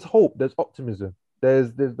there's hope, there's optimism,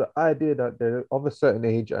 there's the idea that they're of a certain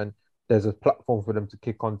age and there's a platform for them to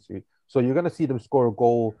kick onto. So you're going to see them score a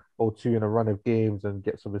goal or two in a run of games and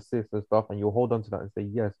get some assists and stuff, and you'll hold on to that and say,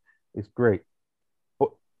 yes, it's great. But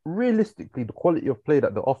realistically, the quality of play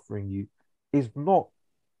that they're offering you is not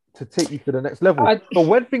to take you to the next level. So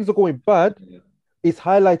when things are going bad, it's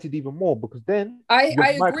highlighted even more, because then you're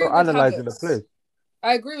microanalyzing the players.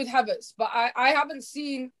 I agree with Havertz, but I haven't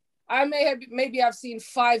seen... maybe I've seen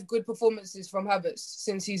 5 good performances from Havertz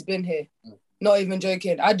since he's been here. Not even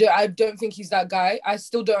joking. I don't think he's that guy. I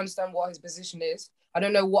still don't understand what his position is. I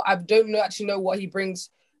don't actually know what he brings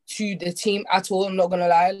to the team at all. I'm not gonna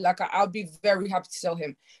lie. Like, I'll be very happy to sell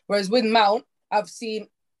him. Whereas with Mount, I've seen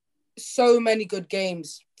so many good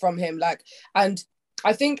games from him. Like, and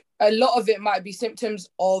I think a lot of it might be symptoms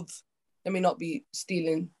of... Let me not be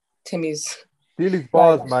stealing Timmy's... Steal his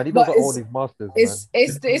bars, man. He doesn't own his masters, man.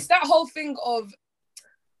 It's that whole thing of,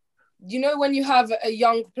 you know, when you have a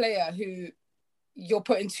young player who you're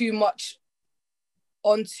putting too much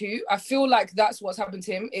onto. I feel like that's what's happened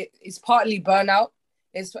to him. It's partly burnout.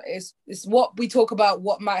 It's what we talk about,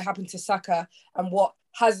 what might happen to Saka and what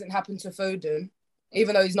hasn't happened to Foden,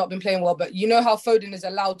 even though he's not been playing well. But you know how Foden is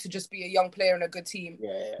allowed to just be a young player in a good team.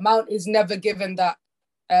 Yeah. Mount is never given that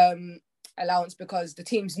allowance because the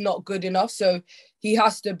team's not good enough. So he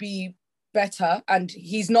has to be better, and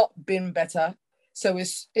he's not been better. So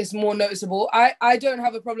it's more noticeable. I don't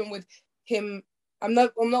have a problem with him. I'm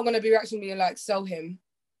not going to be reacting being like sell him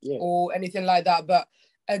or anything like that. But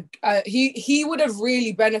he would have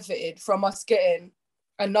really benefited from us getting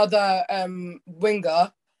another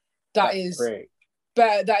winger that is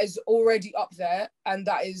better, that is already up there, and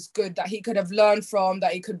that is good, that he could have learned from,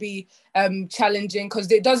 that he could be challenging,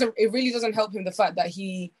 because it really doesn't help him the fact that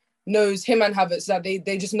he knows, him and Havertz, that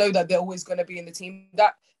they just know that they're always going to be in the team.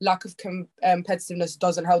 That lack of competitiveness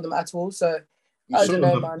doesn't help them at all. So I don't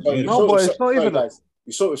know, man. You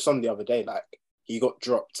saw it with Son the other day, like he got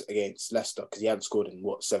dropped against Leicester because he hadn't scored in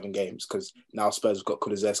 7 games, because now Spurs have got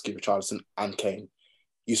Kulusevski, Richarlison and Kane.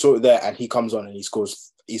 You saw it there, and he comes on and he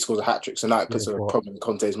scores a hat-trick. So now it puts a problem in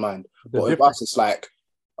Conte's mind. But with us, it's like,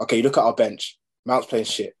 Okay, you look at our bench. Mount's playing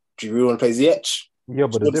shit. Do you really want to play Ziyech? Yeah,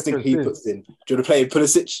 but the difference he is puts in. Do you want to play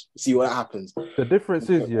Pulisic? See what happens. the difference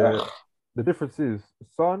is the difference is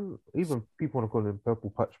Son. Even people want to call him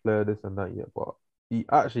purple patch player, this and that. Yeah, but he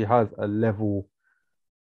actually has a level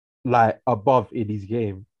like above in his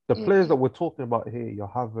game. The players that we're talking about here, your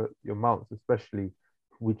Havertz, your Mounts, especially,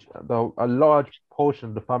 which a large portion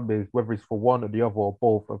of the fan base, whether it's for one or the other or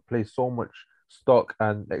both, have placed so much stock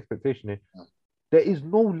and expectation in. There is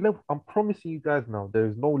no level. I'm promising you guys now, there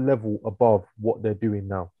is no level above what they're doing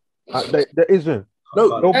now. There isn't.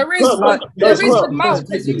 No, there is with Mount,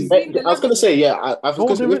 because you've seen the I was going to say, yeah. I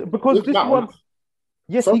was no, gonna, because with this Mount, one,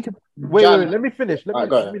 yes, he can. Wait, let me finish. Let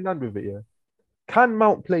me land with it. Yeah, can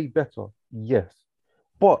Mount play better? Yes,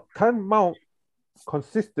 but can Mount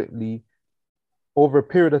consistently over a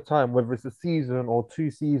period of time, whether it's a season or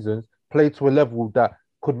 2 seasons, play to a level that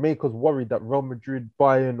could make us worried that Real Madrid,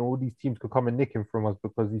 Bayern, all these teams could come and nick him from us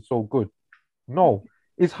because he's so good? No.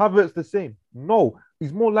 Is Havertz the same? No.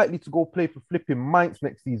 He's more likely to go play for flipping Mainz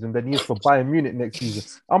next season than he is for Bayern Munich next season.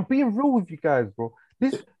 I'm being real with you guys, bro.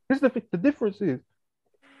 This is the difference is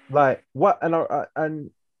like what,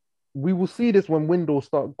 and we will see this when windows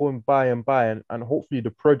start going by and hopefully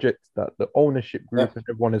the projects that the ownership group and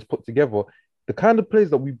everyone has put together, the kind of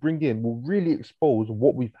players that we bring in will really expose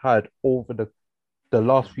what we've had over the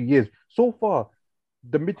last few years. So far,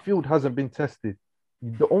 the midfield hasn't been tested.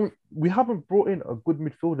 We haven't brought in a good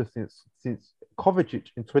midfielder since Kovacic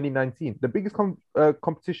in 2019. The biggest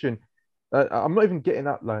competition, I'm not even getting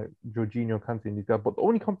at like Jorginho, Kante, and these guys, but the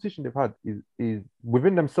only competition they've had is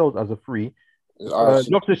within themselves as a free.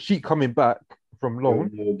 Loftus-Cheek coming back from loan.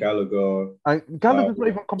 Gallagher. And Gallagher's not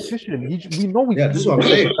even competition. We know he's this is what I'm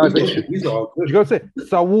saying. He's not good. You gotta say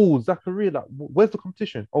Saul, Zakaria, like, where's the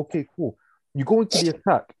competition? Okay, cool. You go into the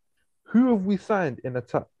attack. Who have we signed in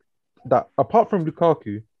attack that apart from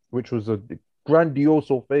Lukaku, which was a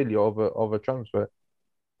grandioso failure of a transfer,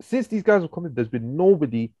 since these guys have come in, there's been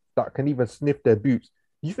nobody that can even sniff their boots.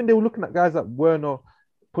 You think they were looking at guys like Werner,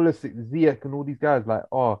 Pulisic, Ziyech, and all these guys like,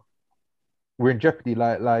 we're in jeopardy,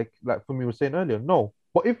 like Fumi was saying earlier? No.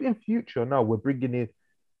 But if in future now we're bringing in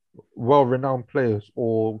well-renowned players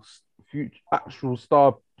or future actual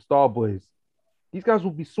star boys, these guys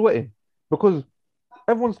will be sweating because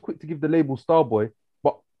everyone's quick to give the label star boy.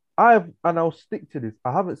 But I'll stick to this.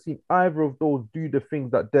 I haven't seen either of those do the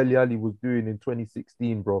things that Dele Alli was doing in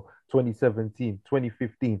 2016, bro, 2017,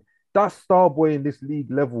 2015. That's star boy in this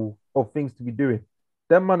league level of things to be doing.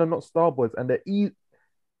 Them man are not star boys, and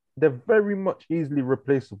they're very much easily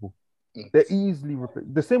replaceable. They're easily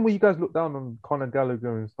the same way you guys look down on Conor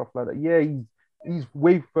Gallagher and stuff like that. Yeah, he's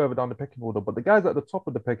way further down the pecking order, but the guys at the top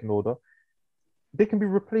of the pecking order, they can be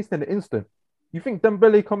replaced in an instant. You think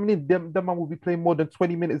Dembele coming in, them man will be playing more than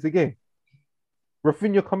 20 minutes a game?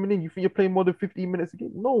 Rafinha coming in, you think you're playing more than 15 minutes a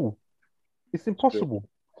game? No, it's impossible.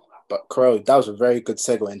 But Crow, that was a very good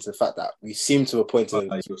segue into the fact that we seem to have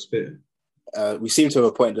appointed. You're spitting. We seem to have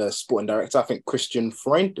appointed a sporting director, I think Christian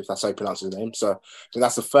Freund, if that's how you pronounce his name. So I think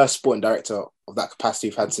that's the first sporting director of that capacity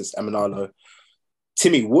we've had since Emanalo.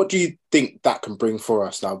 Timmy, what do you think that can bring for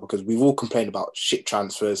us now? Because we've all complained about shit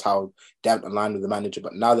transfers, how they haven't aligned with the manager,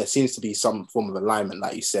 but now there seems to be some form of alignment,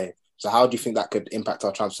 like you say. So how do you think that could impact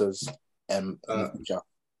our transfers in the future?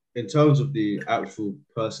 In terms of the actual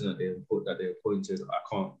person that they appointed, I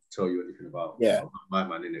can't tell you anything about. Yeah, my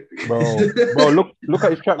man in it. Bro, look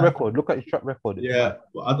at his track record. Look at his track record. Yeah,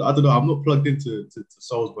 well, I don't know. I'm not plugged into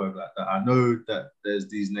Salzburg like that. I know that there's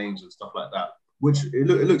these names and stuff like that, which it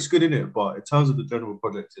looks good in it. But in terms of the general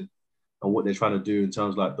project and what they're trying to do, in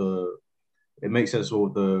terms of like it makes sense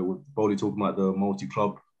with Bowley talking about the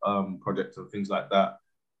multi-club project and things like that.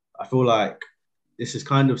 I feel like this is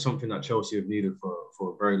kind of something that Chelsea have needed for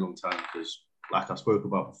a very long time because, like I spoke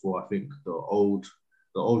about before, I think the old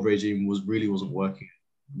regime really wasn't working.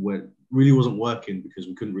 Really wasn't working because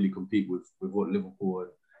we couldn't really compete with what Liverpool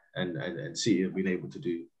and City have been able to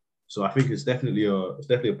do. So I think it's definitely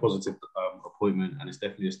a positive appointment, and it's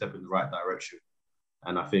definitely a step in the right direction.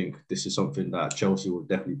 And I think this is something that Chelsea will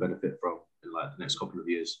definitely benefit from in like the next couple of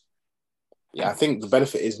years. Yeah, I think the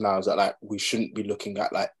benefit is now is that like we shouldn't be looking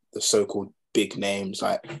at like the so-called big names.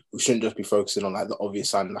 Like we shouldn't just be focusing on like the obvious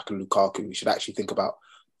sign like a Lukaku. We should actually think about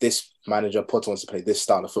this manager, Potter wants to play this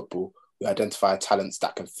style of football. We identify talents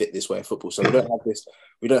that can fit this way of football. So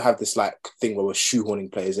we don't have this like thing where we're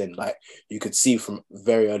shoehorning players in. Like you could see from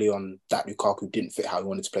very early on that Lukaku didn't fit how he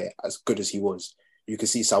wanted to play. As good as he was, you could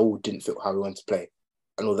see Saul didn't fit how he wanted to play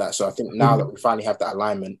and all that. So I think now that we finally have that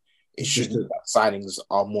alignment, it should that signings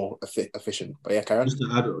are more efficient. But yeah, Karen. Just to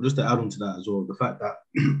add on to that as well, the fact that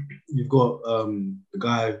you've got the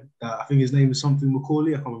guy that I think his name is something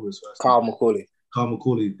Macaulay. I can't remember his first name. Carl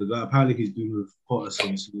Macaulay. The guy apparently he's been with Potter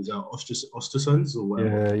since he was at Ostersons or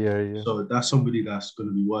whatever. Yeah. So that's somebody that's going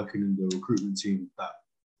to be working in the recruitment team that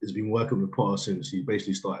has been working with Potter since he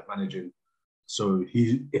basically started managing. So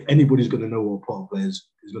if anybody's going to know what Potter players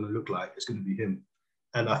is going to look like, it's going to be him.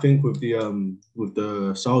 And I think with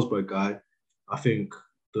the Salzburg guy, I think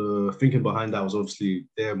the thinking behind that was obviously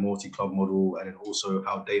their multi-club model and then also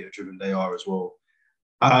how data-driven they are as well.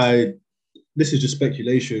 This is just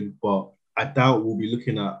speculation, but I doubt we'll be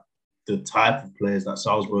looking at the type of players that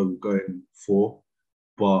Salzburg are going for,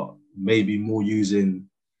 but maybe more using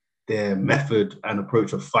their method and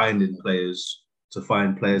approach of finding players to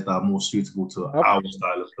find players that are more suitable to our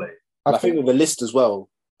style of play. I think with the list as well,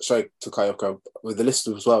 sorry to cut you off, with the list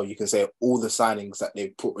as well, you can say all the signings that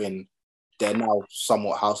they've put in, they're now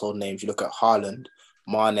somewhat household names. You look at Haaland,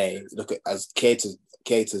 Mane, look at as Keita's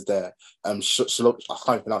there. I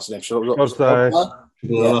can't pronounce the name.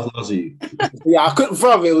 Yeah, I couldn't.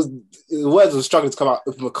 From the words were struggling to come out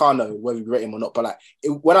with Meccano, whether we rate him or not. But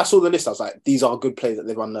when I saw the list, I was like, these are good players that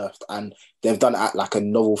they've unearthed, and they've done it at like a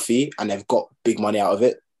novel fee, and they've got big money out of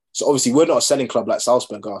it. So obviously, we're not a selling club like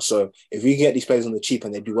Salzburg are. So if we can get these players on the cheap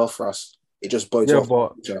and they do well for us, it just bodes well.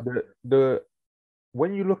 But the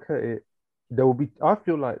when you look at it, I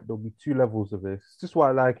feel like there'll be two levels of this. It's just why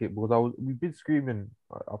I like it, because we've been screaming.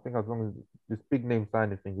 I think as long as this big name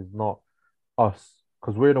signing thing is not us,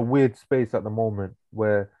 because we're in a weird space at the moment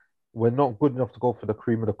where we're not good enough to go for the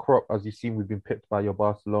cream of the crop. As you've seen, we've been picked by your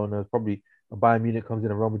Barcelona. Probably a Bayern Munich comes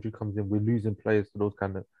in, a Real Madrid comes in. We're losing players to those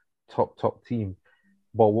kind of top teams.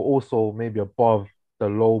 But we're also maybe above the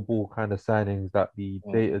low ball kind of signings that the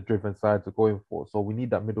data-driven sides are going for. So we need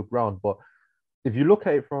that middle ground. But if you look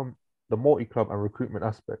at it from the multi-club and recruitment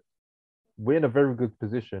aspect, we're in a very good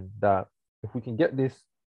position that if we can get this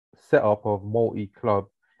setup of multi-club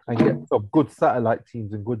and get some good satellite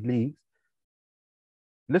teams and good leagues,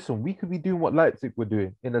 listen, we could be doing what Leipzig were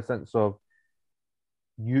doing in the sense of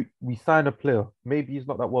we sign a player. Maybe he's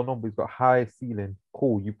not that well known, but he's got high ceiling.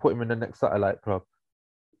 Cool, you put him in the next satellite club.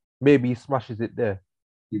 Maybe he smashes it there.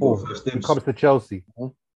 He comes to Chelsea.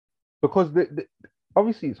 Mm-hmm. Because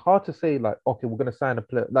obviously it's hard to say like, okay, we're going to sign a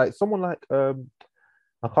player. Like someone like, I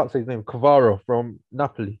can't say his name, Kvara from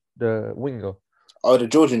Napoli, the winger. Oh, the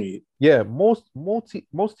Georgian youth. Yeah, most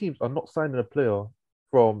teams are not signing a player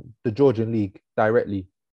from the Georgian league directly.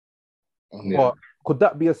 Yeah. But could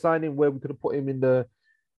that be a signing where we could have put him in the,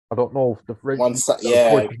 I don't know, the French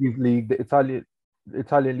Portuguese league, the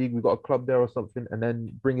Italian league, we got a club there or something, and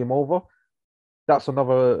then bring him over? That's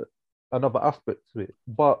another aspect to it.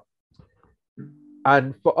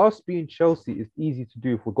 And for us being Chelsea, it's easy to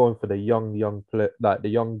do if we're going for the young play, like the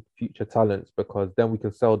young future talents, because then we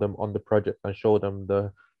can sell them on the project and show them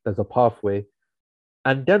there's a pathway.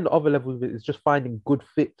 And then the other level of it is just finding good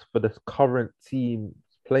fit for this current team's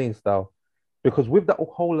playing style. Because with that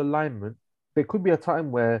whole alignment, there could be a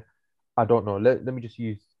time where, I don't know, let me just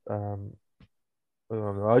use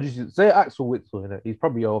I'll just say Axel Witsel in it. He's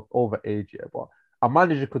probably over age yet, but a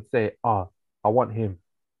manager could say, I want him.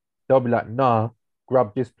 They'll be like, nah,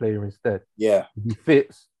 grab this player instead. Yeah. He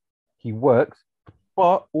fits, he works,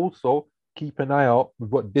 but also keep an eye out. We've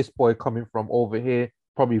got this boy coming from over here,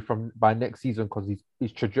 probably from by next season because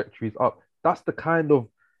his trajectory is up. That's the kind of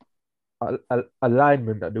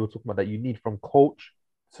alignment that they were talking about that you need from coach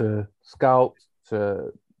to scout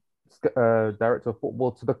to director of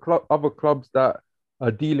football to the other clubs that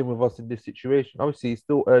are dealing with us in this situation. Obviously, it's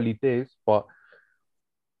still early days, but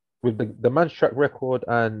with the man's track record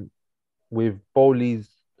and with Bowley's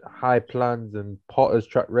high plans and Potter's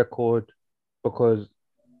track record, because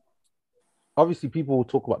obviously people will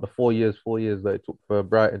talk about the 4 years that it took for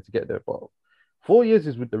Brighton to get there, but 4 years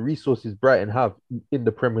is with the resources Brighton have in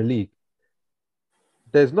the Premier League.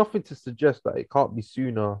 There's nothing to suggest that it can't be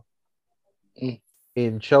sooner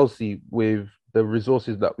in Chelsea with the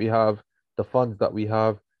resources that we have, the funds that we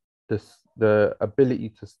have, the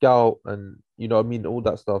ability to scout and, you know what I mean, all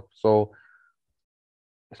that stuff. So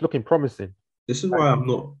it's looking promising. This is why I'm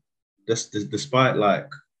not, despite like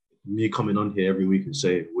me coming on here every week and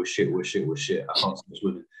saying we're shit, I can't see us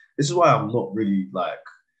winning. This is why I'm not really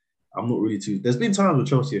too, there's been times when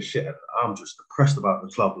Chelsea are shit and I'm just depressed about the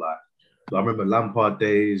club. Like I remember Lampard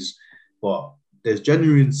days, but there's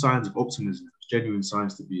genuine signs of optimism, genuine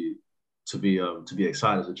signs to be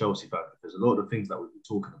excited as a Chelsea fan, because a lot of the things that we've been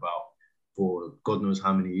talking about for God knows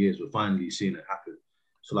how many years, we're finally seeing it happen.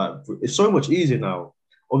 So like, it's so much easier now.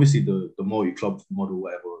 obviously the multi-club model,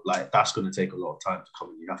 whatever, like that's going to take a lot of time to come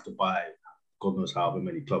in. You have to buy God knows however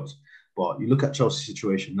many clubs. But you look at Chelsea's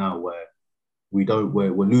situation now where we're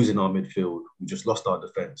losing our midfield. We just lost our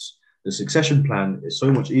defense. The succession plan is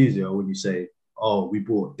so much easier when you say, oh, we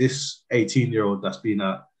bought this 18-year-old that's been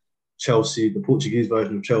at Chelsea, the Portuguese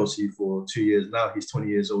version of Chelsea for 2 years. Now he's 20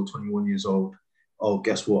 years old, 21 years old. Oh,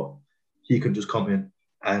 guess what? He can just come in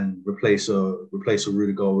and replace a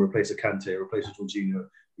Rudiger, replace a Kante, replace a Jorginho.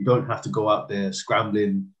 You don't have to go out there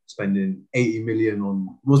scrambling, spending 80 million on,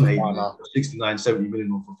 it wasn't 80 million, 69, 70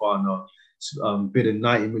 million on Fofana, bidding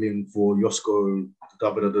 90 million for Josko,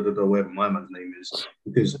 whatever my man's name is,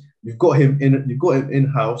 because you've got him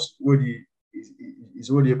in-house already. He's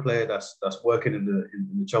already a player that's working in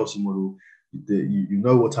the Chelsea model. You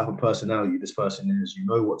know what type of personality this person is. You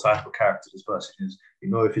know what type of character this person is. You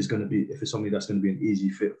know if it's somebody that's going to be an easy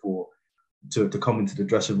fit to come into the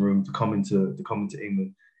dressing room, to come into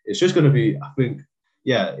England. It's just going to be, I think,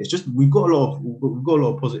 yeah. It's just we've got a lot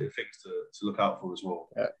of positive things to look out for as well.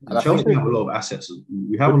 Yeah. And Chelsea have a lot of assets.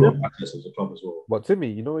 We have a lot of assets as a club as well. But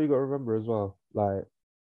Timmy, you know what you got to remember as well, like.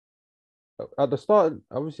 At the start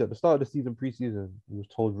of the season, pre-season, we was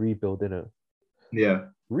told rebuild, innit? Yeah.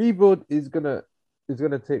 Rebuild is gonna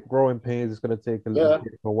take growing pains. It's gonna take a little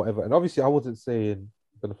bit or whatever. And obviously, I wasn't saying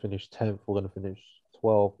we're gonna finish 10th, we're gonna finish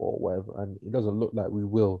 12th or whatever. And it doesn't look like we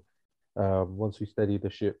will once we steady the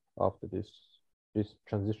ship after this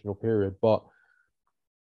transitional period. But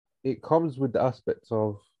it comes with the aspects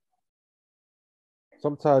of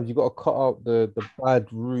sometimes you got to cut out the bad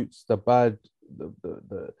roots,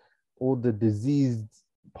 the all the diseased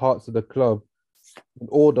parts of the club in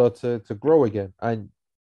order to grow again. And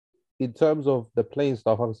in terms of the playing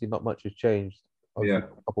staff, obviously not much has changed. Obviously,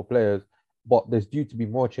 a couple of players, but there's due to be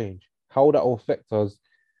more change. How that will affect us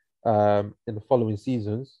in the following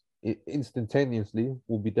seasons, it instantaneously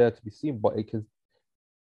will be there to be seen. But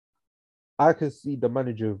I can see the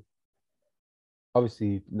manager,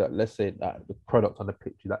 obviously, let's say that the product on the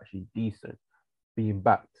pitch is actually decent, being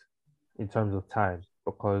backed in terms of time,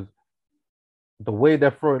 because the way they're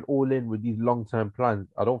throwing all in with these long-term plans,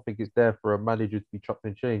 I don't think it's there for a manager to be chopped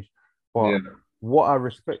and changed. But what I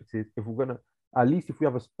respect is if we're going to, at least if we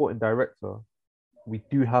have a sporting director, we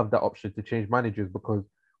do have that option to change managers, because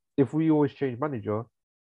if we always change manager,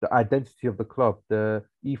 the identity of the club, the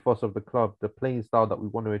ethos of the club, the playing style that we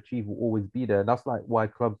want to achieve will always be there. And that's like why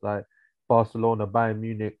clubs like Barcelona, Bayern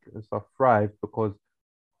Munich and stuff thrive, because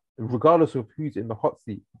regardless of who's in the hot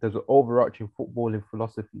seat, there's an overarching footballing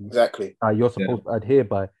philosophy. Exactly. You're supposed to adhere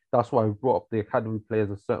by. That's why we brought up the academy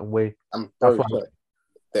players a certain way. That's why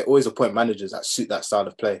they always appoint managers that suit that style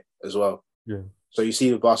of play as well. Yeah. So you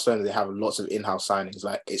see with Barcelona, they have lots of in-house signings.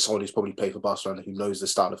 Like it's someone who's probably played for Barcelona who knows the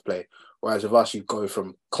style of play. Whereas with us, you go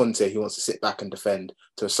from Conte, who wants to sit back and defend,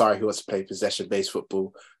 to Sarri, who wants to play possession-based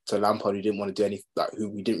football, to Lampard, who didn't want to do anything, like who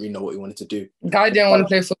we didn't really know what he wanted to do. Guy didn't want to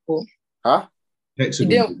play football. Huh?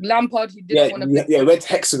 Lampard, he didn't want to play. Yeah, he went to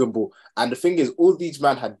hexagon ball. And the thing is, all these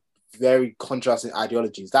men had very contrasting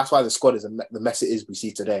ideologies. That's why the squad is the mess it is we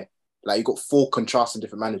see today. Like, you got 4 contrasting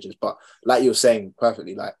different managers. But like you're saying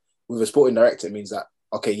perfectly, like, with a sporting director, it means that,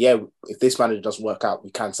 okay, yeah, if this manager doesn't work out,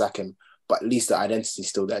 we can sack him. But at least the identity is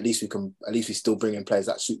still there. At least we still bring in players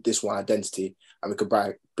that suit this one identity, and we could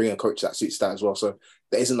bring a coach that suits that as well. So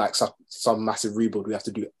there isn't like some massive rebuild we have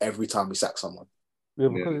to do every time we sack someone. Yeah,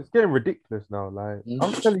 because it's getting ridiculous now. Like,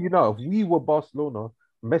 I'm telling you now, if we were Barcelona,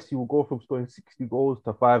 Messi will go from scoring 60 goals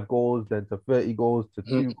to 5 goals, then to 30 goals to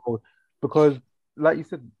 2 goals. Because, like you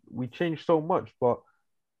said, we changed so much. But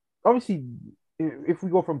obviously, if we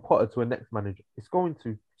go from Potter to a next manager, it's going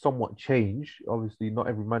to somewhat change. Obviously, not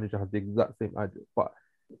every manager has the exact same idea. But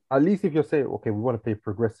at least if you're saying, okay, we want to play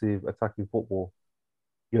progressive attacking football,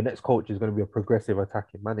 your next coach is going to be a progressive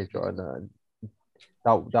attacking manager, and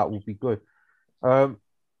that will be good. For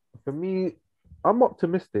me, I'm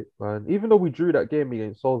optimistic, man. Even though we drew that game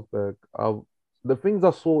against Salzburg, the things I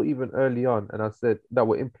saw even early on, and I said that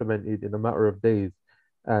were implemented in a matter of days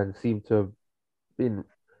and seemed to have been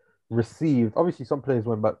received. Obviously, some players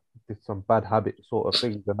went back to some bad habit sort of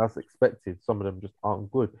things, and that's expected. Some of them just aren't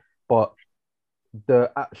good. But the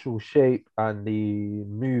actual shape and the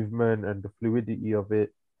movement and the fluidity of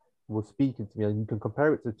it was speaking to me. And you can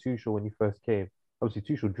compare it to Tuchel when he first came.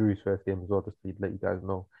 Obviously, Tuchel drew his first game as well, just to let you guys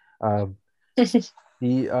know.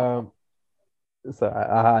 So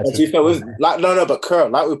but Kerr,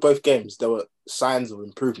 like with both games, there were signs of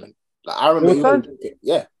improvement. Like I remember,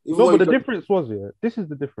 but the difference was, this is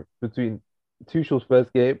the difference between Tuchel's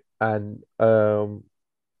first game and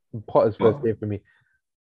Potter's first game for me.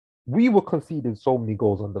 We were conceding so many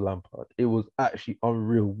goals under Lampard. It was actually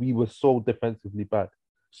unreal. We were so defensively bad.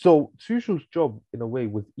 So Tuchel's job, in a way,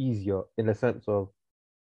 was easier in the sense of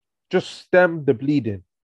just stem the bleeding.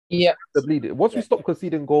 Yeah. The bleeding. Once we stop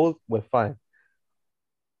conceding goals, we're fine.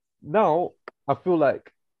 Now, I feel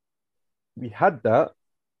like we had that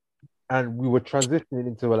and we were transitioning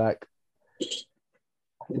into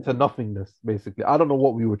nothingness, basically. I don't know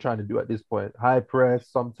what we were trying to do at this point. High press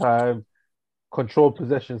sometimes, control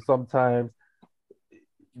possession sometimes.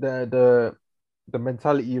 The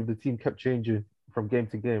mentality of the team kept changing from game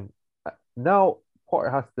to game. Now Potter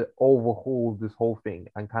has to overhaul this whole thing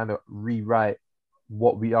and kind of rewrite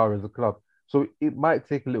what we are as a club. So it might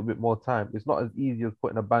take a little bit more time. It's not as easy as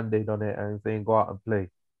putting a band-aid on it and saying go out and play.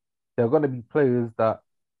 There are going to be players that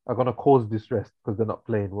are going to cause distress because they're not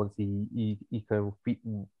playing once he can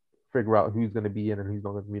figure out who's going to be in and who's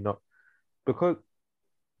not going to be not. Because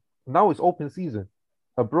now it's open season.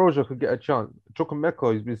 Broja could get a chance.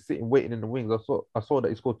 Chukwemeka has been sitting waiting in the wings. I saw that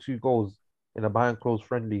he scored 2 goals in a behind closed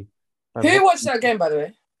friendly. And Who watched that game, by the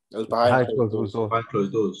way? It was behind closed closed doors. Behind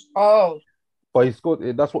closed doors. Oh, But he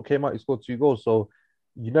scored. That's what came out. He scored 2 goals. So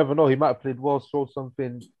you never know. He might have played well, showed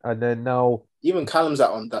something, and then now Even Callum's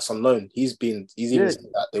that's on loan. He's even saying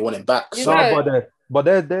that they want him back. You So know- but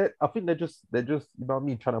they're I think they're just you know what I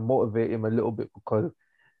mean, trying to motivate him a little bit because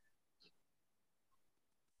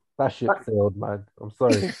that ship sailed, man. I'm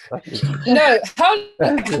sorry. no.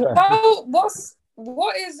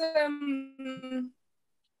 What is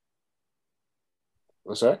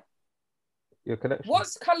what's that? Your connection.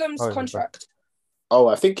 what's Callum's Oh, contract? Oh,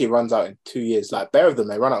 I think it runs out in 2 years. Like bare of them,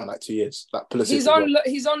 they run out in like 2 years. Like Pulisic. He's as well.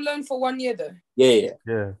 he's on loan for 1 year though. Yeah.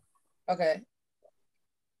 Yeah. Okay.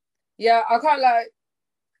 Yeah, I can't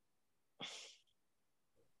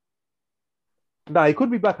Nah, he could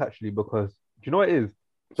be back actually because do you know what it is?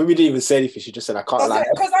 For me, didn't even say anything. She just said, "I can't lie."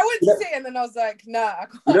 because I went to see it and then I was like, nah, I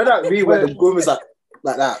can't. You know that me where the woman's like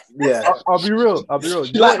that. Yeah. I'll be real. You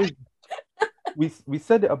know what it is? We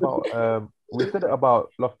said it about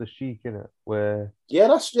Loftus-Cheek, innit? Where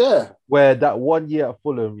that 1 year at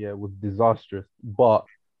Fulham, was disastrous. But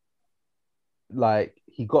like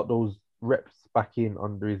he got those reps back in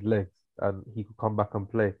under his legs and he could come back and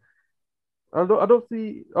play. I don't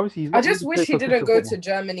see obviously he's not I just really wish he played didn't go consistent to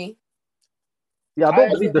Germany. Yeah, I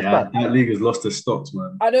don't believe the Yeah, fact. that league has lost its stocks,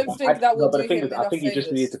 man. I don't think that will but do the thing him is, I enough think he just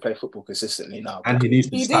favours. needed to play football consistently now. And he needs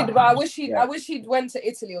to He start. did, but I wish he'd went to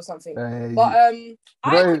Italy or something. Hey, But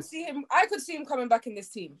I know- could see him coming back in this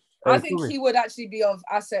team. Hey, I think Tommy. he would actually be of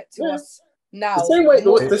asset to us now. The same way He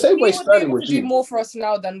would be Sterling able was to do used. more for us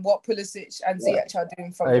now than what Pulisic and Ziyech are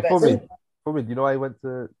doing from Hey, the for bench. me, do you know why he went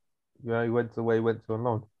to? You know, he went to where he went to on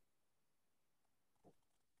loan.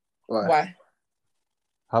 Right. Why?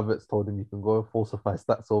 Havertz told him you can go and falsify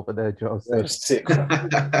stats over there. Do you know what I'm saying? Sick.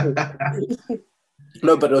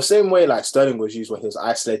 No, but the same way like Sterling was used when he was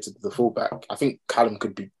isolated to the fullback, I think Callum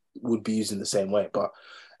would be used in the same way. But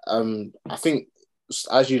I think,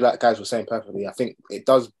 as you guys were saying perfectly, I think it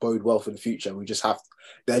does bode well for the future.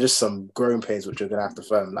 There are just some growing pains which we're gonna have to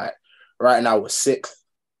firm. Like right now we're 6th.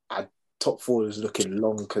 Our top 4 is looking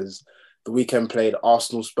long because the weekend played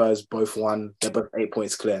Arsenal, Spurs, both won. They're both 8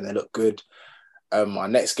 points clear and they look good. Our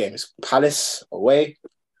next game is Palace away.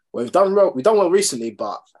 We've done well recently,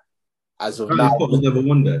 but as of now, Potter's never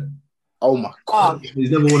won there. oh my god,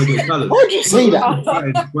 He's never won against Palace. why would you say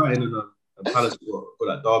that? Brighton and Palace got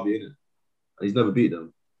that derby in it. He's never beat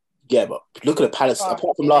them. Yeah, but look at the Palace. Oh,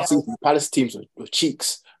 Apart from last season, the Palace teams were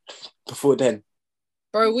cheeks before then.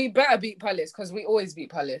 Bro, we better beat Palace because we always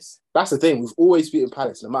beat Palace. That's the thing. We've always beaten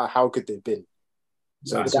Palace, no matter how good they've been.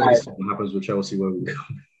 So That's guys, what happens with Chelsea where we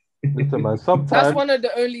Listen, man, That's sometimes one of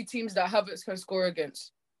the only teams that Havertz can score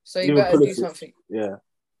against. So you Even better do Pulisic. something. yeah.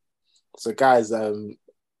 So guys,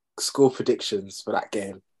 score predictions for that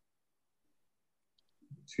game.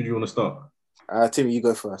 Who do you want to start? Timmy, you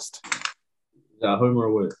go first. Is that home or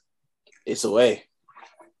away? It's away.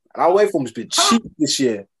 And our away form's been cheap this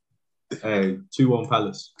year. Hey, 2-1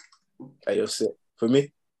 Palace. Hey, you're sick. For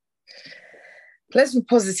me, Let's be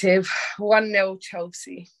positive. 1-0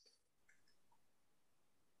 Chelsea.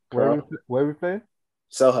 where we playing?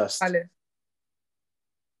 Selhurst. Palace.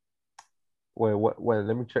 Wait,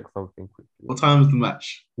 let me check something quickly. What time is the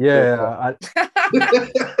match? Yeah,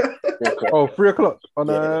 Okay. 3 o'clock on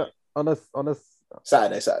Yeah. a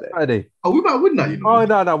Saturday. Saturday. Oh, we might win that, you know.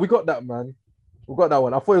 Oh no, we got that, man. We got that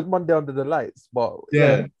one. I thought it was Monday under the lights, but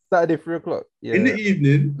Yeah. Saturday 3 o'clock. Yeah, In the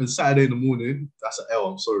evening and Saturday in the morning, that's an L.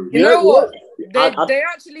 I'm sorry. You know what? I- They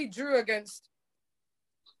actually drew against.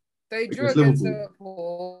 They drew Against against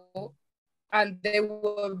Liverpool, and they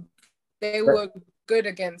were good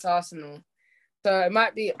against Arsenal. So it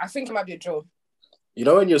might be. I think it might be a draw. You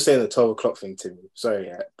know when you're saying the 12 o'clock thing to me? Sorry,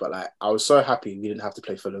 yeah, but like I was so happy we didn't have to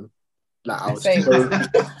play Fulham. Like I was, Same.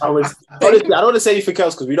 I was honestly, I don't want to say anything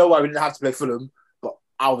else because we know why we didn't have to play Fulham. But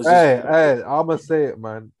I was. Hey, I'ma say it,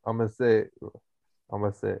 man. I'ma say it.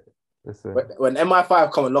 Listen. When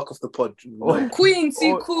MI5 come and lock off the pod, Queen,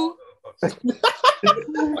 too cool. that's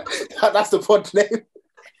the pod name.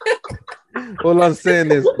 All I'm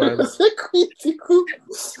saying is, man. Queen, too cool.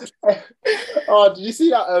 Oh, did you see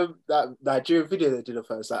that that Nigerian video they did of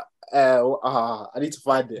first? Like, I need to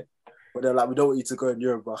find it. But they're like, we don't want you to go in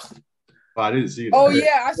Europe. I didn't see that. Oh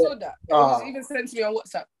yeah, I saw that. It was even sent to me on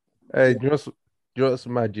WhatsApp. Hey, do you know what's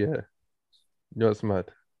mad? Yeah, you know what's mad?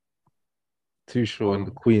 Tuchel and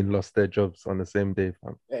the Queen lost their jobs on the same day,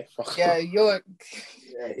 fam. Hey, fuck. Yeah, you're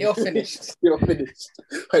finished. You're finished.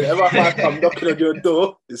 Whenever I come knocking on your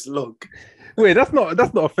door, it's long. Wait, that's not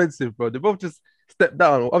offensive, bro. They both just stepped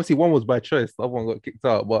down. Obviously, one was by choice, the other one got kicked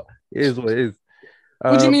out, but it is what it is.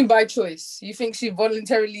 What do you mean by choice? You think she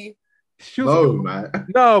voluntarily? No, man.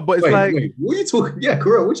 No, but it's wait, what are you talking? Yeah,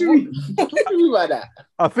 correct. What do you mean? What do you mean by that?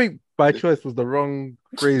 I think by choice was the wrong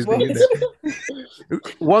phrase.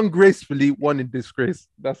 One gracefully, one in disgrace.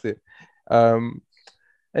 That's it.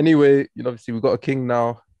 Anyway, obviously we've got a king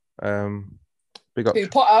now. Big up. Who,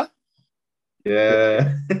 Potter?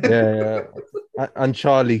 Yeah. Yeah. And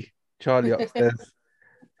Charlie upstairs.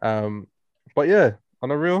 But yeah,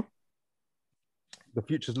 on a real, the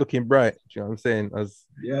future's looking bright. Do you know what I'm saying? As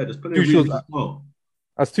just put it really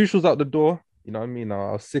as Tuchel's out the door, you know what I mean?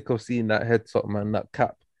 I was sick of seeing that head top, man, that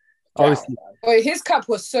cap. Yeah. Obviously, Wait, his cap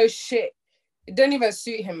was so shit. It didn't even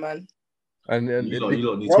suit him, man. And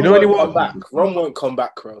Ron won't come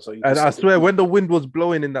back, bro. So and I swear, when the wind was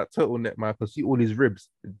blowing in that turtleneck, man, I could see all his ribs.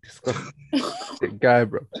 Disgusting guy,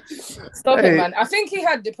 bro. Stop it, man. I think he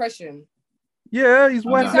had depression. Yeah, his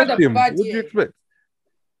wife He's had left a him. bad What do you year. expect?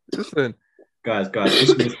 Listen, guys.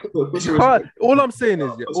 all I'm saying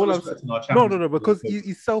is, no, because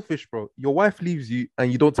he's selfish, bro. Your wife leaves you and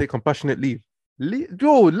you don't take compassionate leave. Let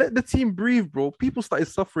the team breathe, bro. People started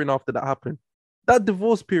suffering after that happened. That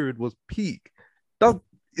divorce period was peak.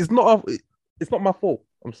 It's not my fault.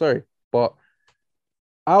 I'm sorry, but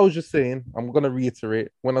I was just saying. I'm gonna reiterate.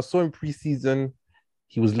 When I saw him preseason,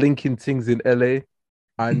 he was linking things in LA.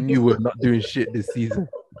 I knew we're not doing shit this season.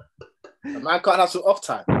 Man can't have some off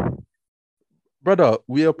time. Brother,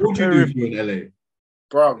 we are preparing. What do you do in LA?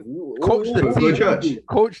 Bro, Coach the team. Church.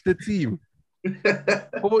 Coach the team.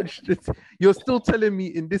 You're still telling me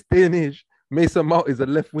in this day and age, Mason Mount is a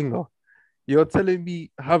left winger. You're telling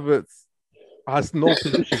me Havertz has no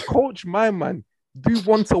position. Coach my man. Do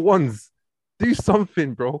one-to-ones. Do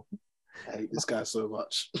something, bro. I hate this guy so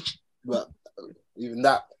much. But even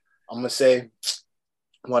that, I'm going to say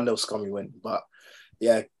 1-0 scummy win. But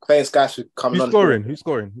yeah, thanks guys for coming on. Who's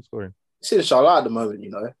scoring? See the Charlotte at the moment,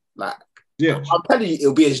 Like, yeah, I'm telling you,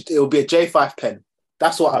 it'll be a J5 pen.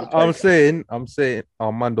 That's what I'm saying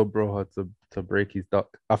Armando Broja to break his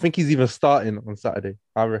duck. I think he's even starting on Saturday.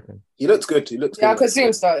 I reckon. He looks good. Yeah, I could see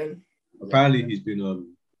him starting. Apparently, he's been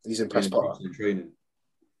he's impressed in training.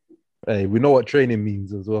 Hey, we know what training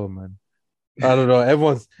means as well, man. I don't know.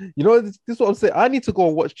 Everyone's, this is what I'm saying. I need to go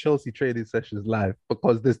and watch Chelsea training sessions live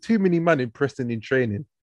because there's too many men impressing in training.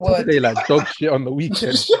 They like dog shit on the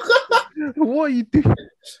weekend. What are you doing?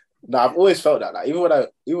 No, I've always felt that. Like, even when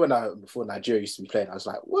I before Nigeria used to be playing, I was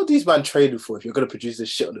like, what are these men training for if you're gonna produce this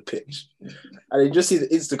shit on the pitch? And you just see the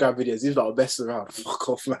Instagram videos, these like best around. Fuck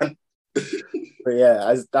off, man. But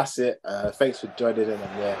yeah, that's it. Thanks for joining in,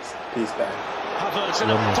 and yes, peace, guys. Havertz in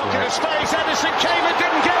a pocket of space. Edison came and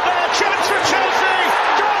didn't get there. Chance for Chelsea.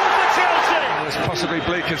 Goal for Chelsea. As possibly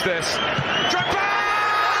bleak as this. Drogba!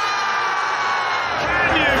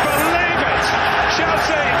 Can you believe it?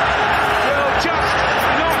 Chelsea will just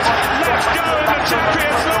not let go in the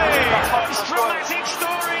Champions League. Most dramatic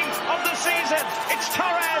story of the season. It's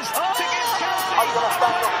Torres.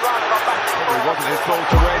 It wasn't his goal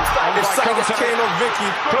to win. If Sanchez Kane or Vicky,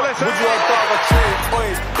 would you have rather trade? Oi,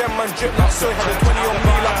 them man drip like soy, had a 20 on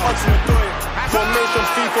me like Hudson Odoi. Formation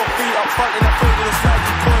 3-4-3 up front in a field with a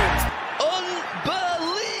slightly coin.